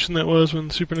revolution that was when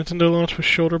the Super Nintendo launched with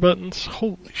shoulder buttons?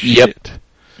 Holy shit.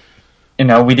 You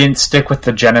know, we didn't stick with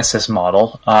the Genesis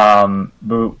model.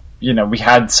 But, you know, we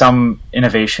had some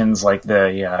innovations like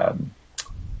the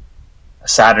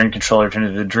Saturn controller turned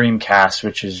into the Dreamcast,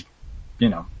 which is, you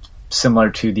know, similar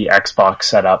to the Xbox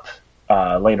setup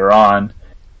later on,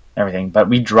 everything. But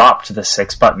we dropped the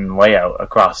 6-button layout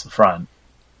across the front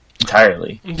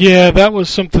entirely. Yeah, that was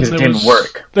something that didn't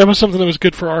work. That was something that was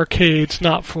good for arcades,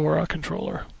 not for a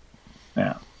controller.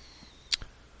 Yeah.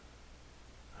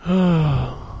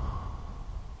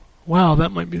 Wow,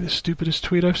 that might be the stupidest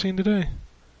tweet I've seen today.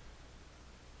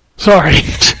 Sorry.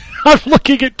 I'm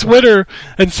looking at Twitter,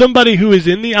 and somebody who is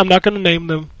in the... I'm not going to name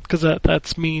them, because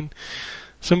that's mean.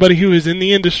 Somebody who is in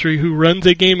the industry, who runs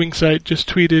a gaming site, just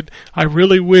tweeted, "I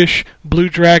really wish Blue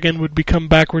Dragon would become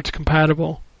backwards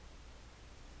compatible."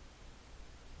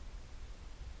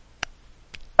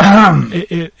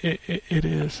 It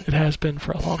is. It has been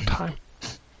for a long time.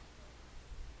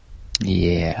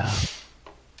 Yeah.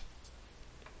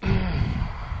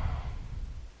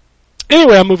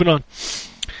 Anyway, I'm moving on.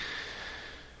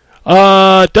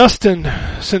 Dustin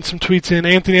sent some tweets in.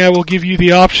 Anthony, I will give you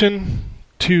the option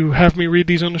to have me read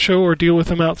these on the show or deal with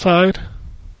them outside.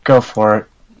 Go for it.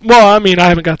 Well, I mean, I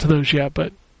haven't got to those yet,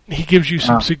 but he gives you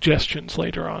some suggestions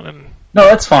later on. And no,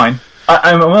 that's fine.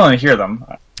 I'm willing to hear them.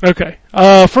 Okay.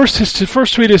 His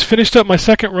first tweet is, finished up my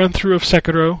second run-through of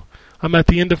Sekiro. I'm at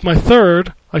the end of my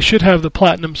third. I should have the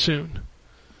platinum soon.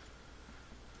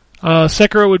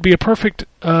 Sekiro would be perfect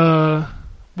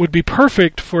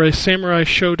for a Samurai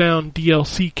Showdown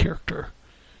DLC character.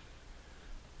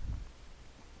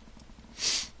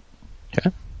 Okay.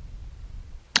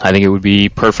 I think it would be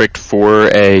perfect for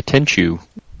a Tenchu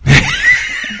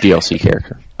DLC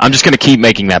character. I'm just going to keep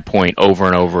making that point over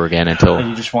and over again until...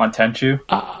 You just want Tenchu?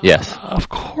 Yes. Of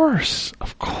course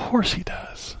he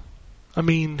does. I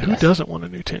mean, who doesn't want a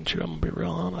new Tenchu? I'm going to be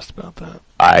real honest about that.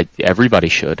 Everybody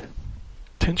should.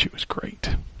 Tenchu is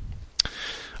great.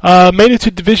 Made it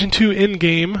to Division 2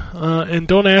 in-game, and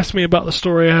don't ask me about the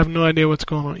story. I have no idea what's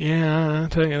going on. Yeah, I'll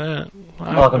tell you that.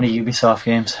 Welcome to Ubisoft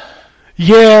games.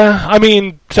 Yeah, I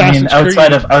mean,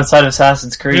 outside of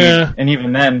Assassin's Creed, and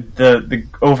even then, the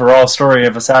overall story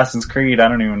of Assassin's Creed, I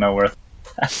don't even know where.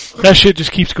 That shit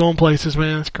just keeps going places,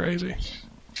 man. It's crazy.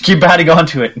 Keep adding on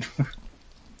to it.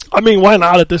 I mean, why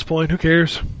not at this point? Who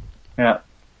cares? Yeah.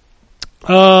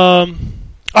 All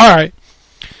right.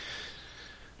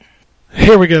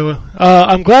 Here we go.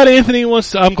 I'm glad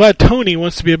Tony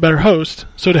wants to be a better host.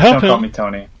 So to help him, don't call me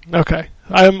Tony. Okay.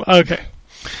 Okay.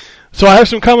 So I have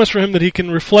some comments for him that he can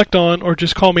reflect on, or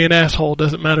just call me an asshole.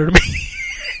 Doesn't matter to me.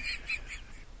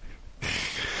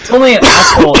 It's only an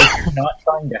asshole if you're not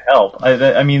trying to help.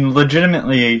 I mean,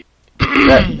 legitimately,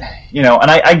 you know,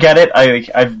 and I get it.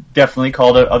 I've definitely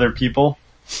called out other people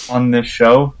on this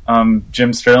show.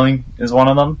 Jim Sterling is one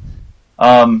of them.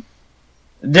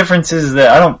 The difference is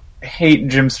that I don't hate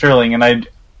Jim Sterling, and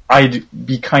I'd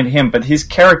be kind to him, but his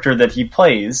character that he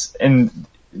plays and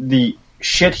the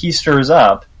shit he stirs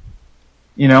up,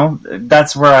 you know,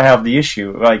 that's where I have the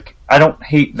issue. Like, I don't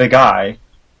hate the guy,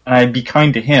 and I'd be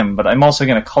kind to him, but I'm also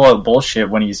going to call out bullshit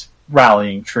when he's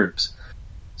rallying troops.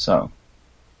 So,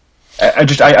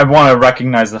 I want to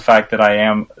recognize the fact that I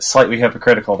am slightly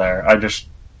hypocritical there. I just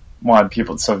want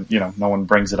people, so, you know, no one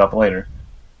brings it up later.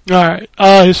 Alright,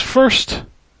 his first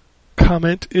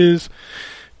comment is,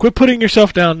 quit putting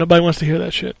yourself down. Nobody wants to hear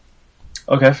that shit.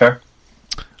 Okay, fair.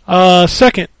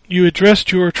 Second, you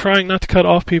addressed your trying not to cut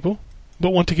off people.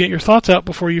 but want to get your thoughts out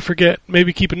before you forget.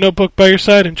 Maybe keep a notebook by your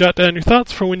side and jot down your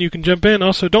thoughts for when you can jump in.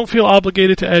 Also, don't feel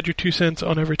obligated to add your 2 cents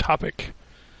on every topic.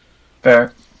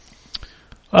 Fair.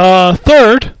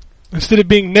 Third, instead of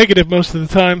being negative most of the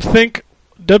time, think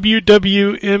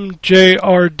WWMJRD.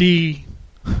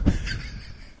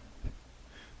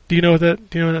 Do you know what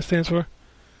that stands for?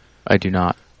 I do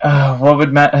not. What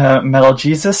would Metal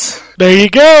Jesus? There you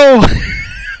go.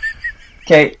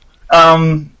 Okay.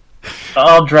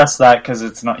 I'll address that because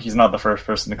he's not the first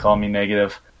person to call me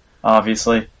negative,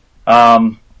 obviously.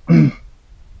 I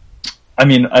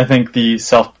mean, I think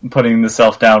putting the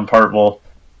self down part will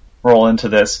roll into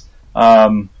this.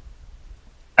 I'm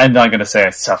not going to say I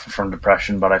suffer from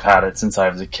depression, but I've had it since I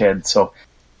was a kid, so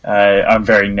I'm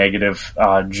very negative,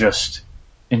 just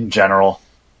in general.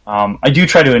 I do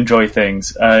try to enjoy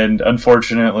things, and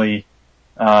unfortunately,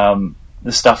 the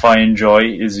stuff I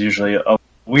enjoy is usually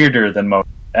weirder than most.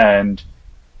 And,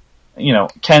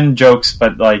 Ken jokes,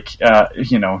 but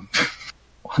on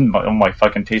my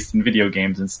fucking taste in video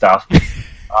games and stuff.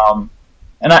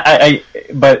 And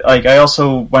I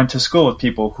also went to school with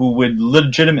people who would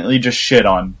legitimately just shit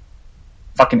on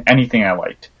fucking anything I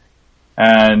liked.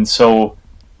 And so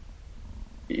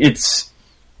it's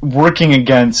working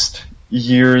against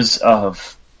years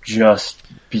of just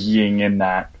being in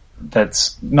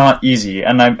that's not easy.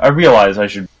 And I realize I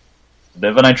should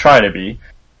live, and I try to be.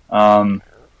 I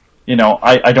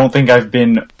don't think I've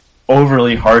been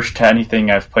overly harsh to anything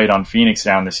I've played on Phoenix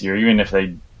Down this year, even if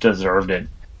they deserved it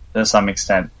to some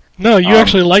extent. No, you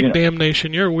actually like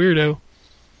Damnation. You're a weirdo.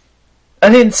 I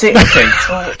didn't say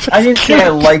I didn't say I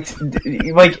liked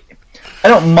I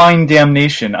don't mind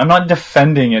Damnation. I'm not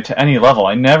defending it to any level.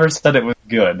 I never said it was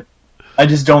good. I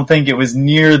just don't think it was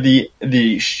near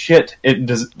the shit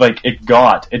it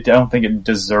got. I don't think it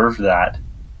deserved that.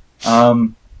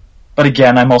 But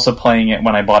again, I'm also playing it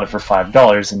when I bought it for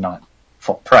 $5 and not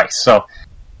full price. So,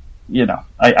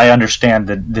 I understand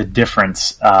the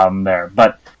difference there.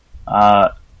 But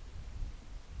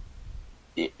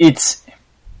it's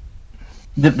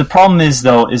the problem is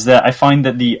that I find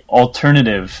that the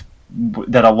alternative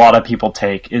that a lot of people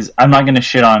take is I'm not going to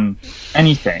shit on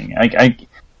anything.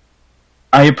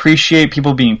 I appreciate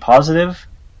people being positive,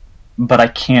 but I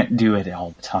can't do it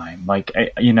all the time.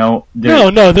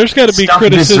 There's got to be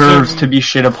criticism. Deserves to be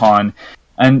shit upon,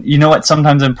 and you know what?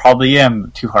 Sometimes I probably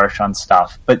am too harsh on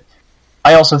stuff, but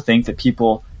I also think that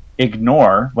people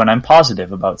ignore when I'm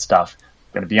positive about stuff.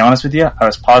 I'm going to be honest with you. I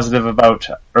was positive about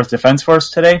Earth Defense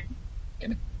Force today. I'm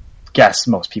going to guess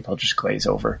most people just glaze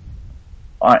over.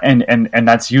 And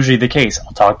that's usually the case.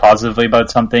 I'll talk positively about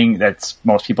something that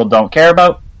most people don't care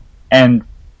about, and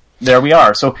there we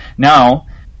are. So now,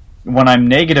 when I'm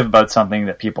negative about something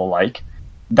that people like,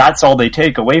 that's all they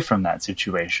take away from that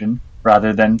situation,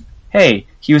 rather than, hey,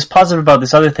 he was positive about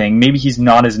this other thing, maybe he's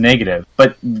not as negative.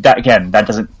 But that, again,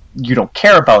 you don't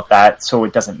care about that, so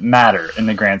it doesn't matter in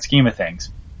the grand scheme of things.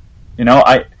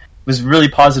 I was really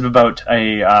positive about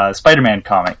a Spider-Man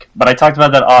comic, but I talked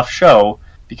about that off show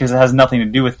because it has nothing to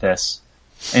do with this.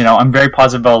 I'm very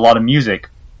positive about a lot of music.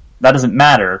 That doesn't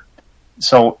matter.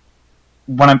 So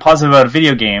when I'm positive about a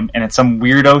video game and it's some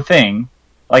weirdo thing,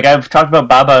 like I've talked about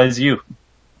Baba Is You.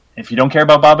 If you don't care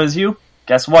about Baba Is You,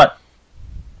 guess what?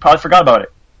 Probably forgot about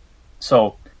it.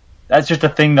 So that's just a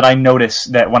thing that I notice,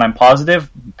 that when I'm positive,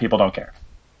 people don't care.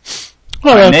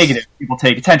 When I'm negative, people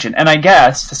take attention. And I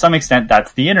guess, to some extent,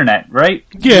 that's the internet, right?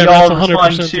 Yeah, we that's all 100%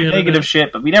 respond to negative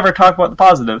shit, but we never talk about the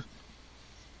positive.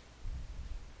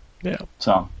 Yeah.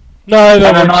 So no,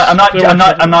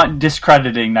 I'm not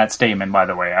discrediting that statement. By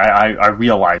the way, I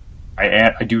realize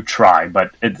I do try,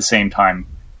 but at the same time,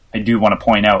 I do want to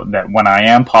point out that when I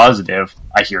am positive,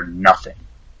 I hear nothing.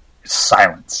 It's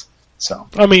silence. So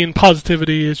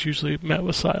positivity is usually met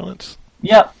with silence.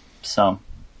 Yep. So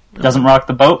it doesn't rock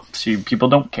the boat, so people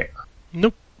don't care.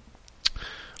 Nope.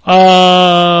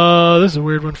 This is a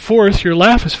weird one. Fourth, your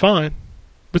laugh is fine,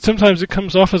 but sometimes it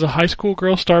comes off as a high school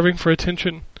girl starving for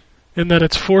attention, in that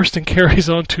it's forced and carries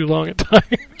on too long at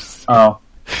times. Oh.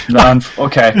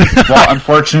 Okay. Well,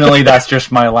 unfortunately, that's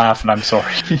just my laugh, and I'm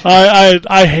sorry.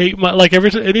 I hate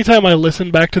anytime I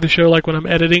listen back to the show, like when I'm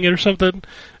editing it or something,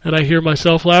 and I hear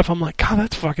myself laugh, I'm like, God,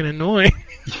 that's fucking annoying.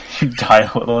 You die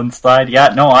a little inside.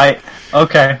 Yeah, no,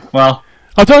 okay, well.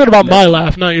 I'm talking about my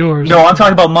laugh, not yours. No, I'm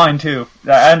talking about mine, too.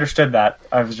 I understood that.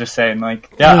 I was just saying,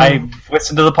 I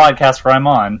listen to the podcast where I'm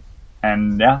on,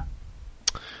 and yeah.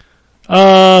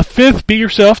 Fifth, be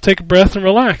yourself, take a breath, and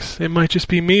relax. It might just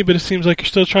be me, but it seems like you're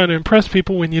still trying to impress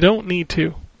people when you don't need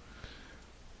to.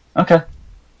 Okay.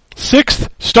 Sixth,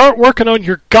 start working on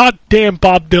your goddamn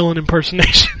Bob Dylan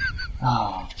impersonation.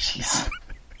 Oh, jeez.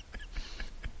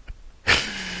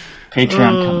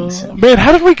 Patreon coming soon. Man,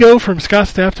 how did we go from Scott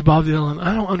Stapp to Bob Dylan?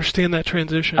 I don't understand that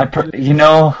transition. I never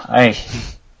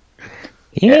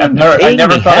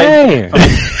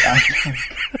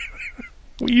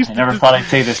thought I'd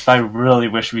say this, but I really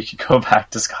wish we could go back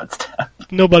to Scott Stapp.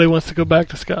 Nobody wants to go back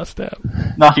to Scott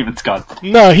Stapp. Not even Scott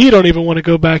Stapp. No, he don't even want to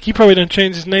go back. He probably done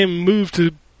changed his name and moved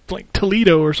to like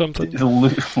Toledo or something.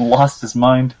 Lost his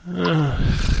mind.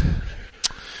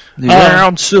 The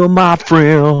answer, my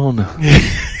friend.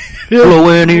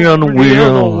 Blowing in the wind.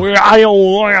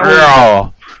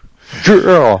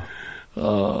 Yeah.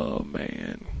 Oh,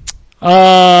 man.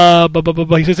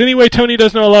 He says, anyway, Anthony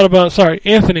does know a lot about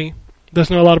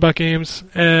games,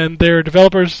 and they're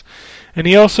developers, and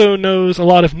he also knows a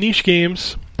lot of niche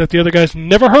games that the other guys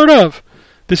never heard of.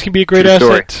 This can be a great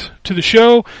asset to the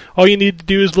show. All you need to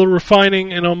do is a little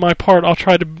refining, and on my part, I'll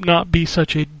try to not be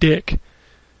such a dick.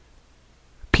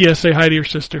 P.S. Say hi to your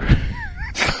sister.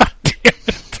 God damn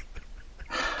it.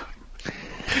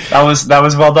 That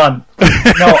was well done.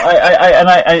 No,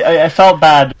 I felt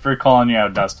bad for calling you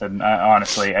out, Dustin.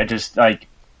 Honestly, I just it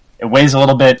weighs a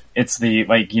little bit. It's the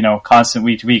constant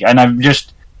week to week, and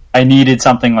I needed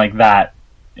something like that,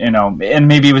 and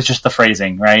maybe it was just the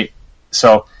phrasing, right?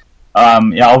 So,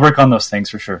 I'll work on those things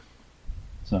for sure.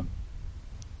 So,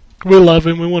 we love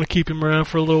him. We want to keep him around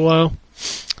for a little while.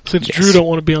 Since Drew don't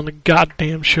want to be on the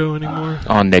goddamn show anymore.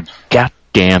 On the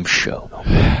goddamn show.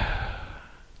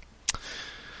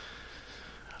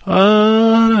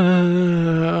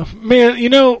 Man,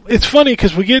 it's funny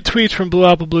because we get tweets from Blue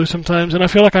Apple Blue sometimes, and I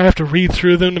feel like I have to read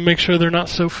through them to make sure they're not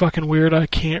so fucking weird I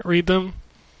can't read them.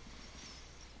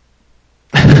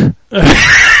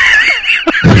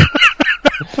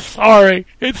 Sorry,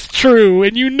 it's true,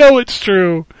 and it's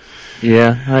true.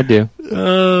 Yeah, I do.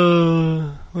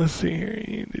 Let's see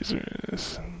here.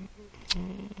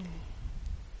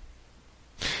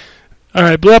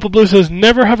 Alright, Blue Apple Blue says,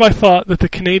 never have I thought that the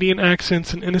Canadian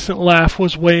accents and innocent laugh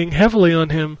was weighing heavily on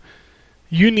him.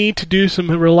 You need to do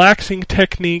some relaxing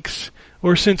techniques,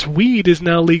 or since weed is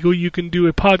now legal, you can do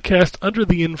a podcast under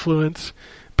the influence.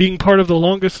 Being part of the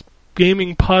longest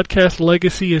gaming podcast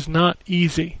legacy is not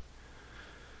easy.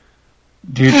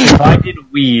 Dude, if I did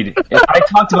weed, if I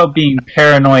talked about being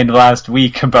paranoid last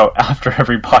week about after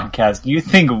every podcast, do you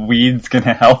think weed's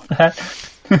gonna help that?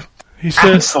 He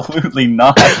said, absolutely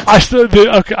not.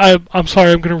 I'm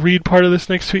sorry, I'm gonna read part of this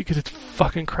next week because it's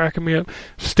fucking cracking me up.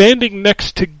 Standing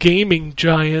next to gaming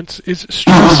giants is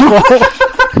stressful.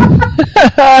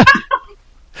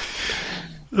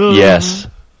 Yes.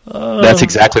 That's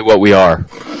exactly what we are.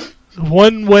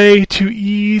 One way to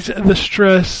ease the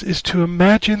stress is to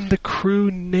imagine the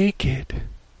crew naked.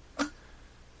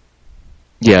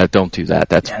 Yeah, don't do that.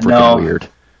 That's freaking weird.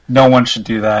 No one should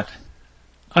do that.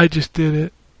 I just did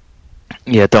it.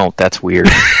 Yeah, don't. That's weird.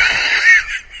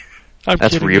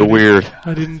 That's real weird.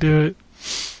 I didn't do it.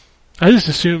 I just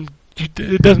assumed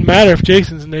it doesn't matter if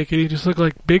Jason's naked. He just looked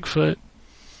like Bigfoot.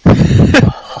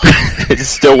 He's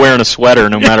still wearing a sweater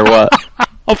no matter what.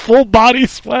 A full body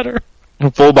sweater. A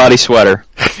full body sweater.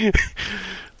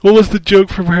 What was the joke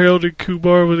from Harold and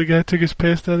Kumar when the guy took his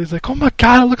pants down? He's like, oh my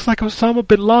god, it looks like Osama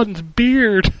bin Laden's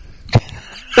beard.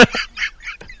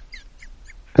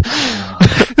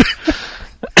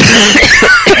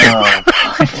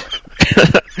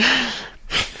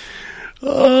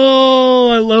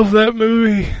 Oh, I love that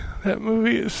movie. That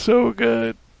movie is so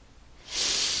good.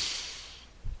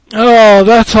 Oh,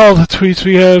 that's all the tweets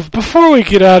we have. Before we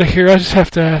get out of here, I just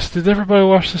have to ask, did everybody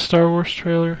watch the Star Wars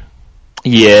trailer?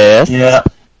 Yes. Yeah.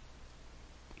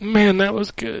 Man, that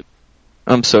was good.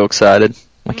 I'm so excited.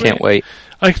 I can't wait.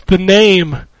 Like, the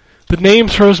name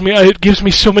throws me, it gives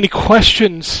me so many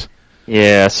questions.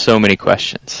 Yeah, so many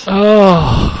questions.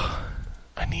 Oh,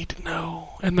 I need to know.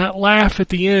 And that laugh at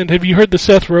the end. Have you heard the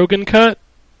Seth Rogen cut?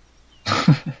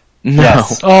 No.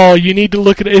 Yes. Oh, you need to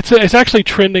look at it. It's actually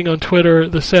trending on Twitter,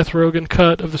 the Seth Rogen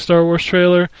cut of the Star Wars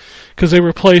trailer, because they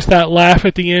replaced that laugh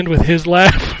at the end with his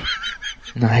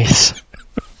laugh. Nice.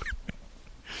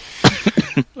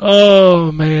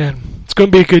 Oh, man. It's going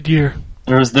to be a good year.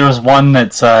 There was one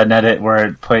that's an edit where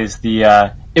it plays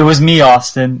the, it was me,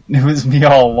 Austin. It was me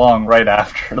all along right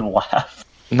after the laugh.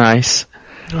 Nice.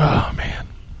 Oh, man.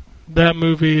 That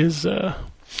movie is,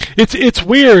 it's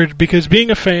weird because being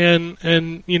a fan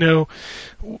and,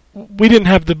 we didn't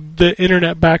have the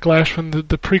internet backlash when the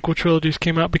prequel trilogies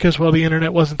came out because, well, the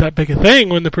internet wasn't that big a thing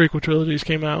when the prequel trilogies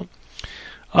came out.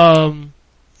 But,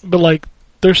 like,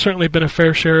 there's certainly been a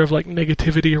fair share of, like,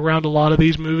 negativity around a lot of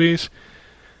these movies.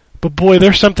 But, boy,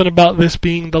 there's something about this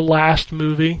being the last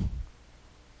movie.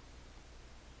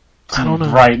 I don't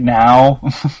know. Right now?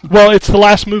 Well, it's the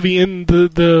last movie in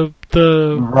the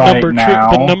the Right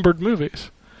now. the numbered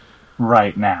movies.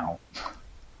 Right now.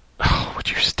 Oh, would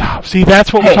you stop? See,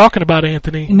 that's what we're Hey. talking about,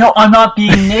 Anthony. No, I'm not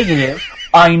being negative.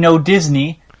 I know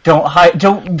Disney.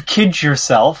 Don't kid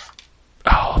yourself.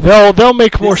 Oh, they'll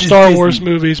make more This is Star Disney. Wars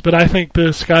movies, but I think the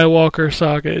Skywalker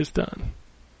saga is done.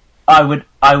 I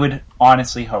would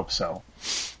honestly hope so.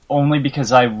 Only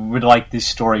because I would like this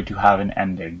story to have an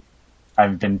ending.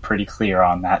 I've been pretty clear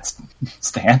on that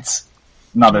stance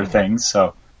and other things,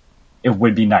 so it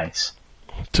would be nice.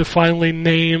 To finally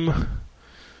name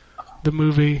the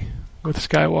movie with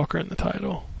Skywalker in the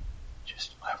title.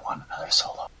 I want another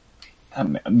Solo.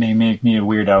 That may make me a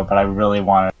weirdo, but I really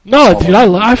want it. No, Solo. dude,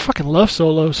 I fucking love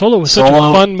Solo. Solo was such a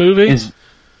Solo fun movie.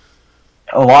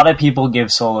 A lot of people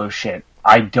give Solo shit.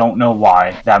 I don't know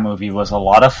why. That movie was a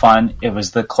lot of fun. It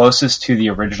was the closest to the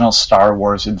original Star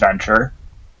Wars adventure.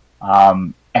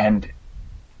 And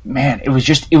man, it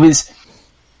was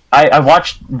I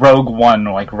watched Rogue One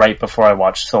like right before I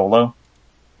watched Solo.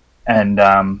 And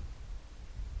I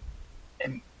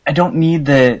don't need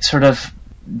the sort of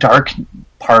dark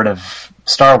part of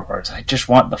Star Wars. I just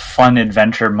want the fun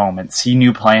adventure moments, see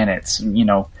new planets,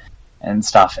 and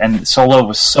stuff. And Solo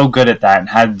was so good at that and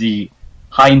had the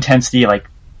high intensity like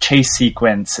chase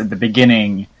sequence at the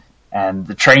beginning and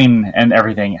the train and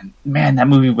everything. And man, that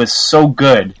movie was so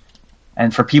good.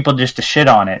 And for people just to shit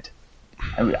on it,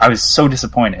 I was so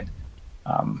disappointed.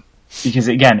 Because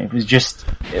again, it was just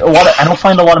I don't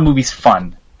find a lot of movies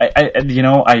fun.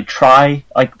 I try,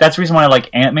 like, that's the reason why I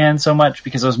like Ant-Man so much,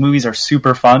 because those movies are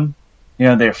super fun.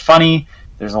 They're funny,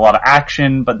 there's a lot of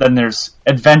action, but then there's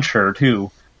adventure too.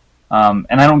 And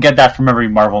I don't get that from every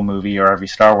Marvel movie or every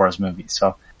Star Wars movie,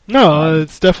 so. No,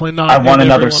 it's definitely not. I want in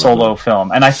another every one of Solo them.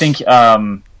 film. And I think,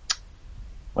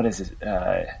 what is it,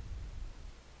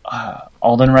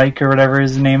 Aldenreich or whatever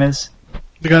his name is?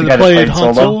 The guy the that guy that played played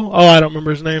Han Solo? Solo? Oh, I don't remember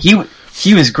his name.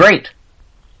 He was great.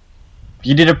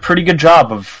 He did a pretty good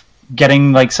job of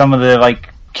getting, like, some of the,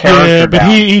 like, character Yeah, but down.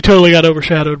 he totally got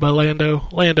overshadowed by Lando.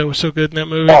 Lando was so good in that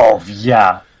movie. Oh,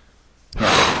 yeah.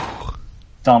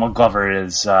 Donald Glover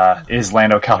is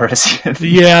Lando Calrissian.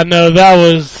 Yeah, no, that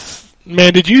was...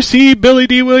 Man, did you see Billy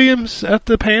D. Williams at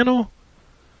the panel?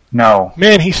 No.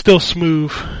 Man, he's still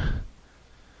smooth.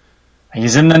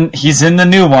 He's in the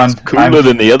new one. Cooler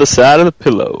than the other side of the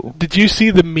pillow. Did you see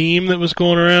the meme that was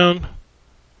going around?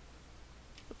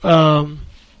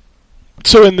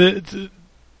 So in the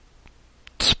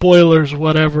spoilers,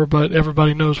 whatever, but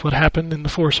everybody knows what happened in The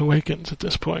Force Awakens at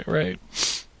this point, right?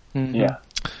 Yeah.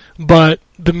 But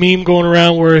the meme going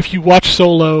around where if you watch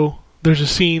Solo, there's a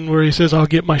scene where he says, "I'll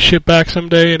get my ship back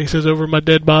someday," and he says, "over my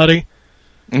dead body."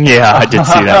 Yeah, I did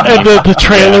see that. And the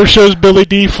trailer shows Billy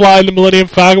D flying the Millennium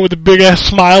Falcon with a big ass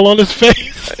smile on his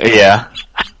face. Yeah,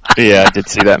 I did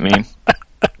see that meme.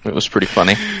 It was pretty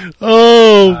funny.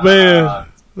 Oh man,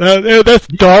 that's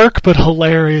dark but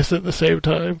hilarious at the same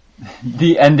time.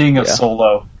 The ending of Yeah.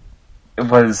 Solo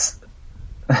was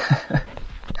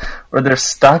where they're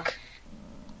stuck.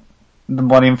 The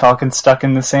Millennium Falcon's stuck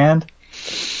in the sand.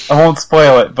 I won't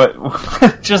spoil it,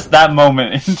 but just that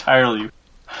moment entirely. When you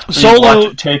watch Solo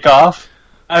it take off.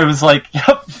 I was like,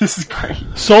 "Yep, this is great."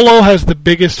 Solo has the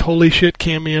biggest holy shit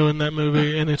cameo in that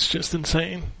movie, and it's just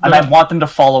insane. And I want them to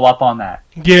follow up on that.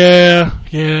 Yeah.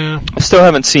 I still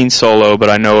haven't seen Solo, but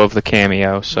I know of the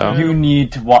cameo, so... You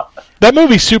need to watch. That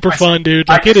movie's super fun, dude.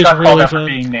 Like, it is really fun.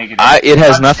 Being negative. It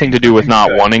has nothing to do with It's not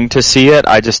good. wanting to see it.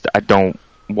 I don't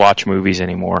watch movies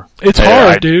anymore. It's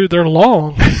hard, dude. They're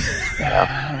long.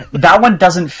 That one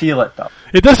doesn't feel it though.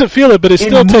 It doesn't feel it, but it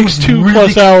still takes moves 2+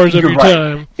 really- hours of you're your right.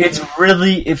 time.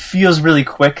 It feels really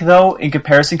quick though in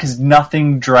comparison because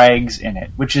nothing drags in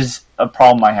it, which is a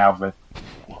problem I have with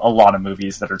a lot of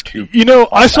movies that are too. You know,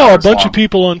 I saw a hours bunch long. of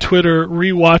people on Twitter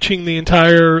rewatching the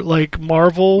entire, like,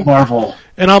 Marvel, Marvel.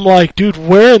 and I'm like, dude,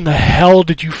 where in the hell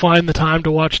did you find the time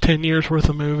to watch 10 years worth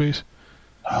of movies?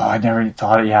 Oh, I never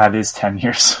thought. Yeah, it is 10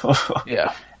 years.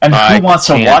 Yeah. And I who wants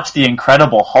to can't. watch the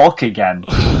Incredible Hulk again?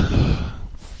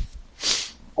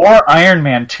 Or Iron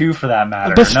Man 2 for that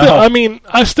matter. But still, no. I mean,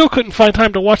 I still couldn't find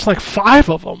time to watch, like, 5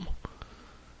 of them.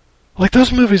 Like,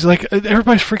 those movies, like,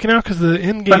 everybody's freaking out because the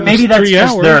end game But maybe is that's 3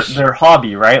 just hours. their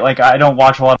hobby, right? Like, I don't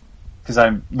watch a lot because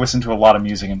I listen to a lot of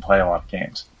music and play a lot of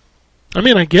games. I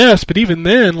mean, I guess, but even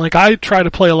then, like, I try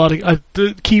to play a lot of...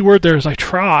 the key word there is I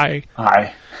try.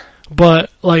 But,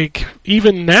 like,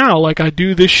 even now, like, I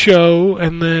do this show,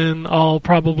 and then I'll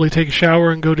probably take a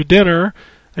shower and go to dinner,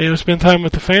 and, spend time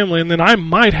with the family, and then I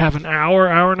might have an hour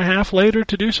and a half later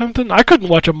to do something. I couldn't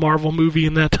watch a Marvel movie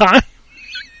in that time.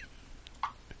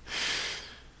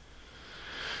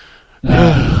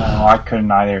 No, I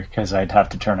couldn't either because I'd have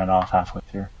to turn it off halfway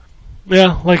through.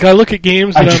 Yeah, like I look at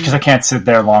games that Just because I can't sit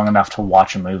there long enough to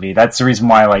watch a movie. That's the reason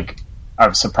why, like, I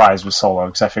was surprised with Solo,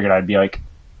 because I figured I'd be like,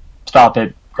 stop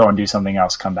it, go and do something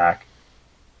else, come back.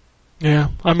 Yeah,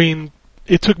 I mean,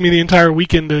 it took me the entire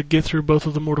weekend to get through both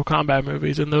of the Mortal Kombat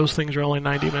movies, and those things are only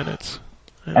 90 minutes.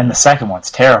 And the second one's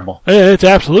terrible. It's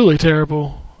absolutely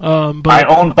terrible. But I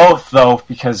own both, though,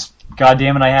 because, God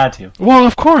damn it, I had to. Well,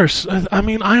 of course. I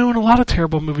mean, I own a lot of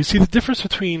terrible movies. See, the difference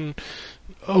between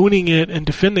owning it and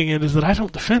defending it is that I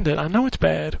don't defend it. I know it's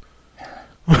bad.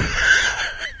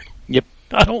 Yep.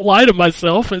 I don't lie to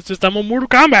myself. It's just I'm a Mortal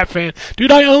Kombat fan.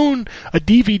 Dude, I own a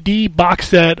DVD box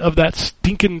set of that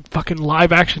stinking fucking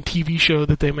live-action TV show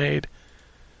that they made.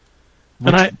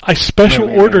 And I special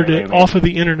ordered it off of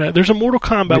the internet. There's a Mortal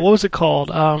Kombat. What was it called?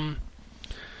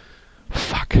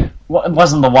 Fuck. Well, it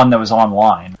wasn't the one that was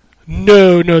online.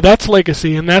 No, that's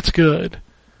Legacy, and that's good.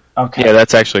 Okay. Yeah,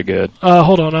 that's actually good.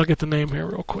 Hold on, I'll get the name here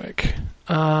real quick.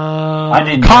 I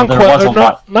didn't know there was a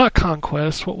lot. Not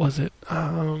Conquest. What was it?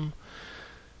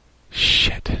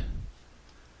 Shit.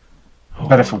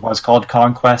 But if it was called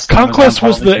Conquest... Conquest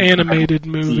was the animated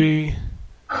movie.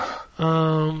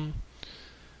 Damn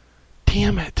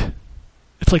it.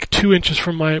 It's like 2 inches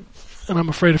from my... And I'm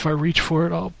afraid if I reach for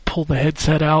it, I'll pull the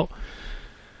headset out.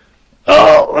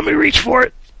 Oh, let me reach for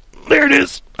it. There it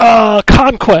is.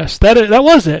 Conquest. That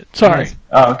was it. Sorry.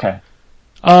 Oh, okay.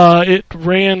 It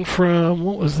ran from,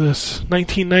 what was this,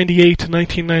 1998 to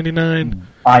 1999.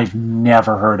 I've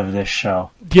never heard of this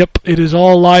show. Yep, it is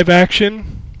all live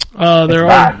action.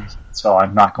 So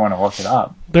I'm not going to look it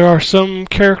up. There are some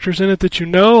characters in it that you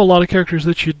know, a lot of characters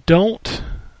that you don't.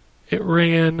 It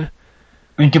ran...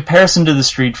 In comparison to the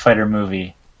Street Fighter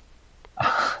movie,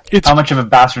 how much of a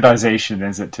bastardization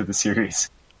is it to the series?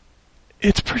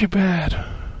 It's pretty bad.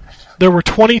 There were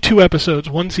 22 episodes,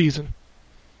 one season.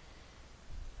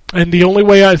 And the only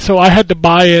way I had to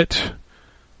buy it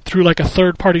through like a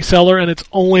third-party seller, and it's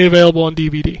only available on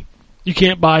DVD. You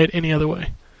can't buy it any other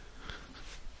way.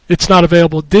 It's not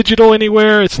available digital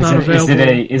anywhere. It's not available.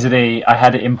 Is it a? I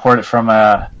had to import it from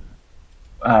a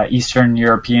Eastern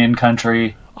European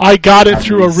country. I got it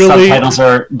through a really... Subtitles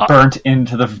are burnt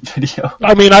into the video.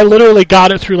 I mean, I literally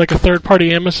got it through like a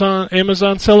third-party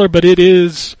Amazon seller, but it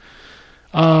is...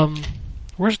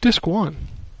 where's disc 1?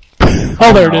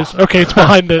 Oh, there it is. Okay, it's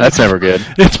behind the... That's never good.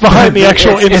 It's behind the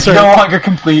actual insert. It's no longer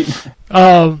complete.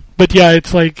 But yeah,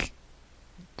 it's like...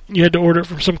 You had to order it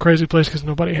from some crazy place because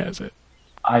nobody has it.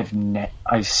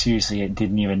 I seriously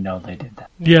didn't even know they did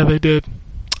that. Yeah, they did.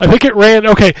 I think it ran...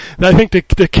 Okay, I think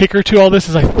the kicker to all this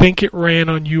is I think it ran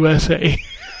on USA.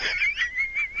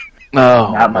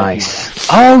 Oh, nice.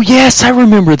 Oh, yes, I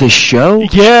remember this show.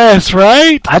 Yes,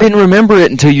 right? I didn't remember it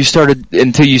until you said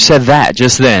that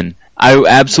just then. I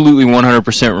absolutely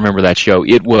 100% remember that show.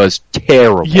 It was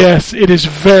terrible. Yes, it is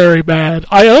very bad.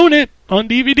 I own it on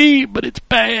DVD, but it's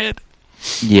bad.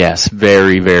 Yes,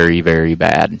 very, very, very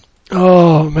bad.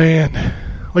 Oh, man.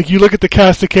 Like, you look at the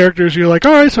cast of characters, you're like,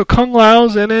 alright, so Kung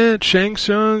Lao's in it, Shang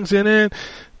Tsung's in it,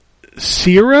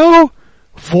 Zero?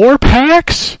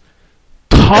 Vorpax?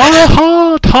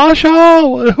 Tasha?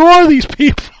 Who are these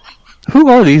people? Who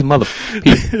are these people?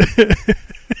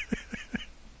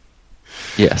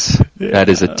 Yes, that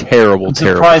is a terrible,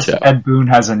 terrible show. I'm surprised Ed Boon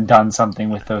hasn't done something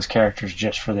with those characters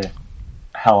just for the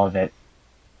hell of it.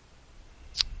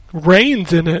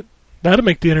 Rain's in it. That'll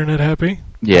make the internet happy.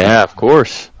 Yeah, of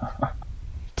course.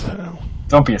 So.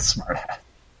 Don't be a smartass.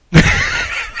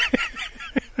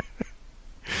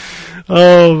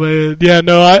 Oh, man. Yeah,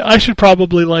 no, I should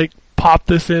probably, like, pop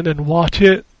this in and watch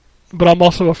it, but I'm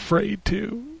also afraid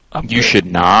to. You should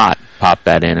not pop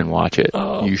that in and watch it.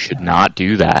 Oh, you should not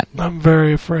do that. I'm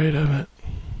very afraid of it.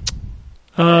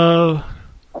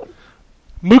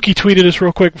 Mookie tweeted us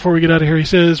real quick before we get out of here. He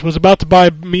says, was about to buy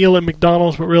a meal at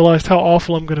McDonald's, but realized how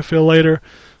awful I'm going to feel later,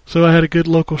 so I had a good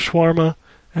local shawarma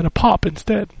and a pop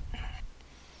instead.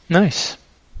 Nice.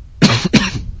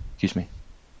 Excuse me.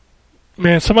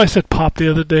 Man, somebody said pop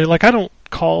the other day. Like, I don't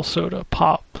call soda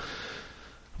pop.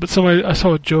 But I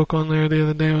saw a joke on there the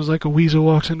other day. It was like a weasel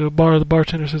walks into a bar. The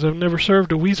bartender says, I've never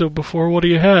served a weasel before. What do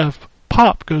you have?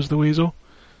 Pop, goes the weasel.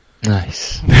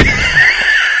 Nice.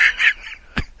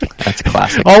 That's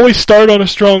classic. Always start on a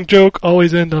strong joke,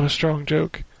 always end on a strong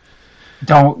joke.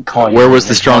 Don't call Where was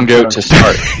the strong joke to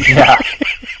start? Yeah.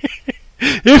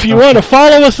 If you want to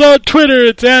follow us on Twitter,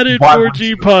 it's at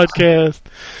N4G Podcast.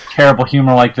 Terrible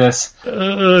humor like this.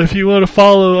 If you want to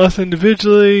follow us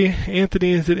individually,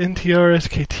 Anthony is at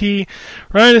NTRSKT,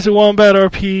 Ryan is at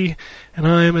WombatRP, and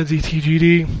I am at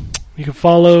ZTGD. You can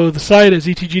follow the site at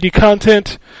ZTGD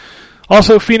Content.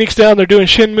 Also, Phoenix Down, they're doing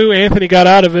Shenmue. Anthony got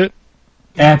out of it.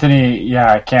 Anthony,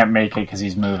 yeah, I can't make it because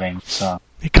he's moving. So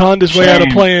He conned his way out of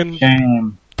playing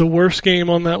Shame. the worst game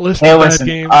on that list Hey, of bad listen,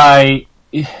 games.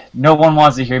 no one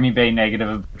wants to hear me be negative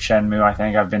about Shenmue. I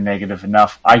think I've been negative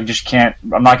enough. I just can't.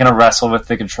 I'm not going to wrestle with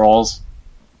the controls.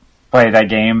 Play that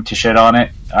game to shit on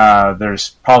it. There's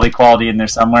probably quality in there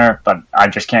somewhere, but I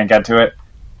just can't get to it.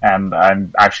 And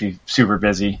I'm actually super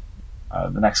busy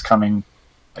the next coming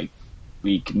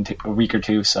week or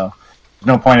two. So there's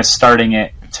no point of starting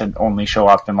it to only show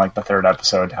up in like the third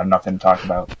episode to have nothing to talk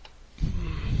about.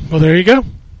 Well, there you go.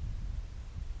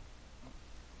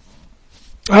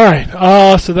 All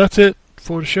right, so that's it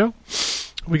for the show.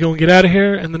 We're going to get out of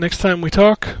here, and the next time we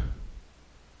talk,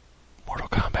 Mortal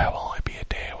Kombat will only be a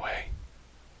day away.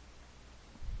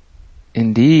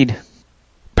 Indeed.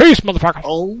 Peace, motherfucker.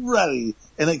 Alrighty.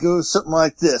 And it goes something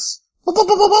like this.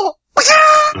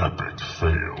 Epic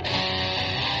fail.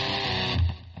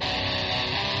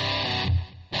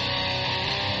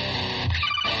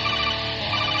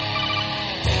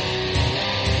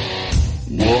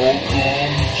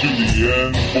 Welcome to the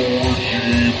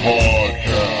N4G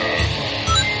podcast.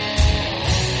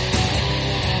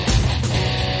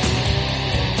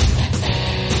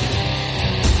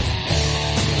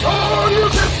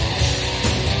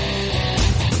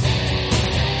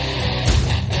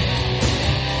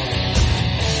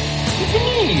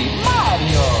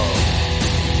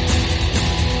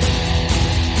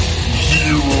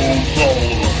 Zero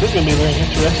tolerance. This is going to be a very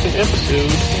interesting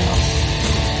episode.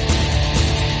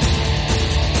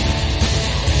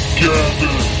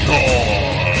 Gather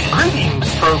time. Greetings,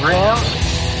 programs.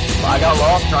 I got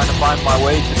lost trying to find my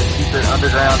way to the secret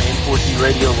underground N4G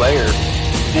Radio lair.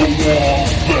 The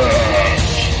Wombat.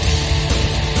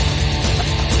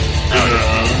 And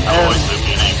I always live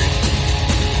being angry.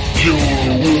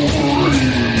 Killer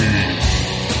Wolverine.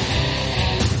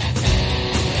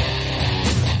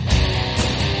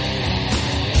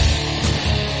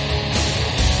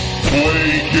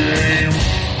 Play games,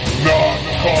 not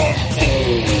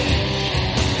consoles.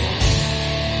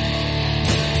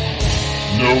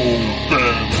 No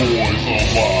fanboys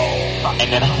allowed.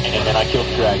 And then I killed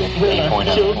the dragon.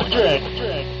 8.0. Killed the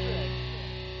dragon.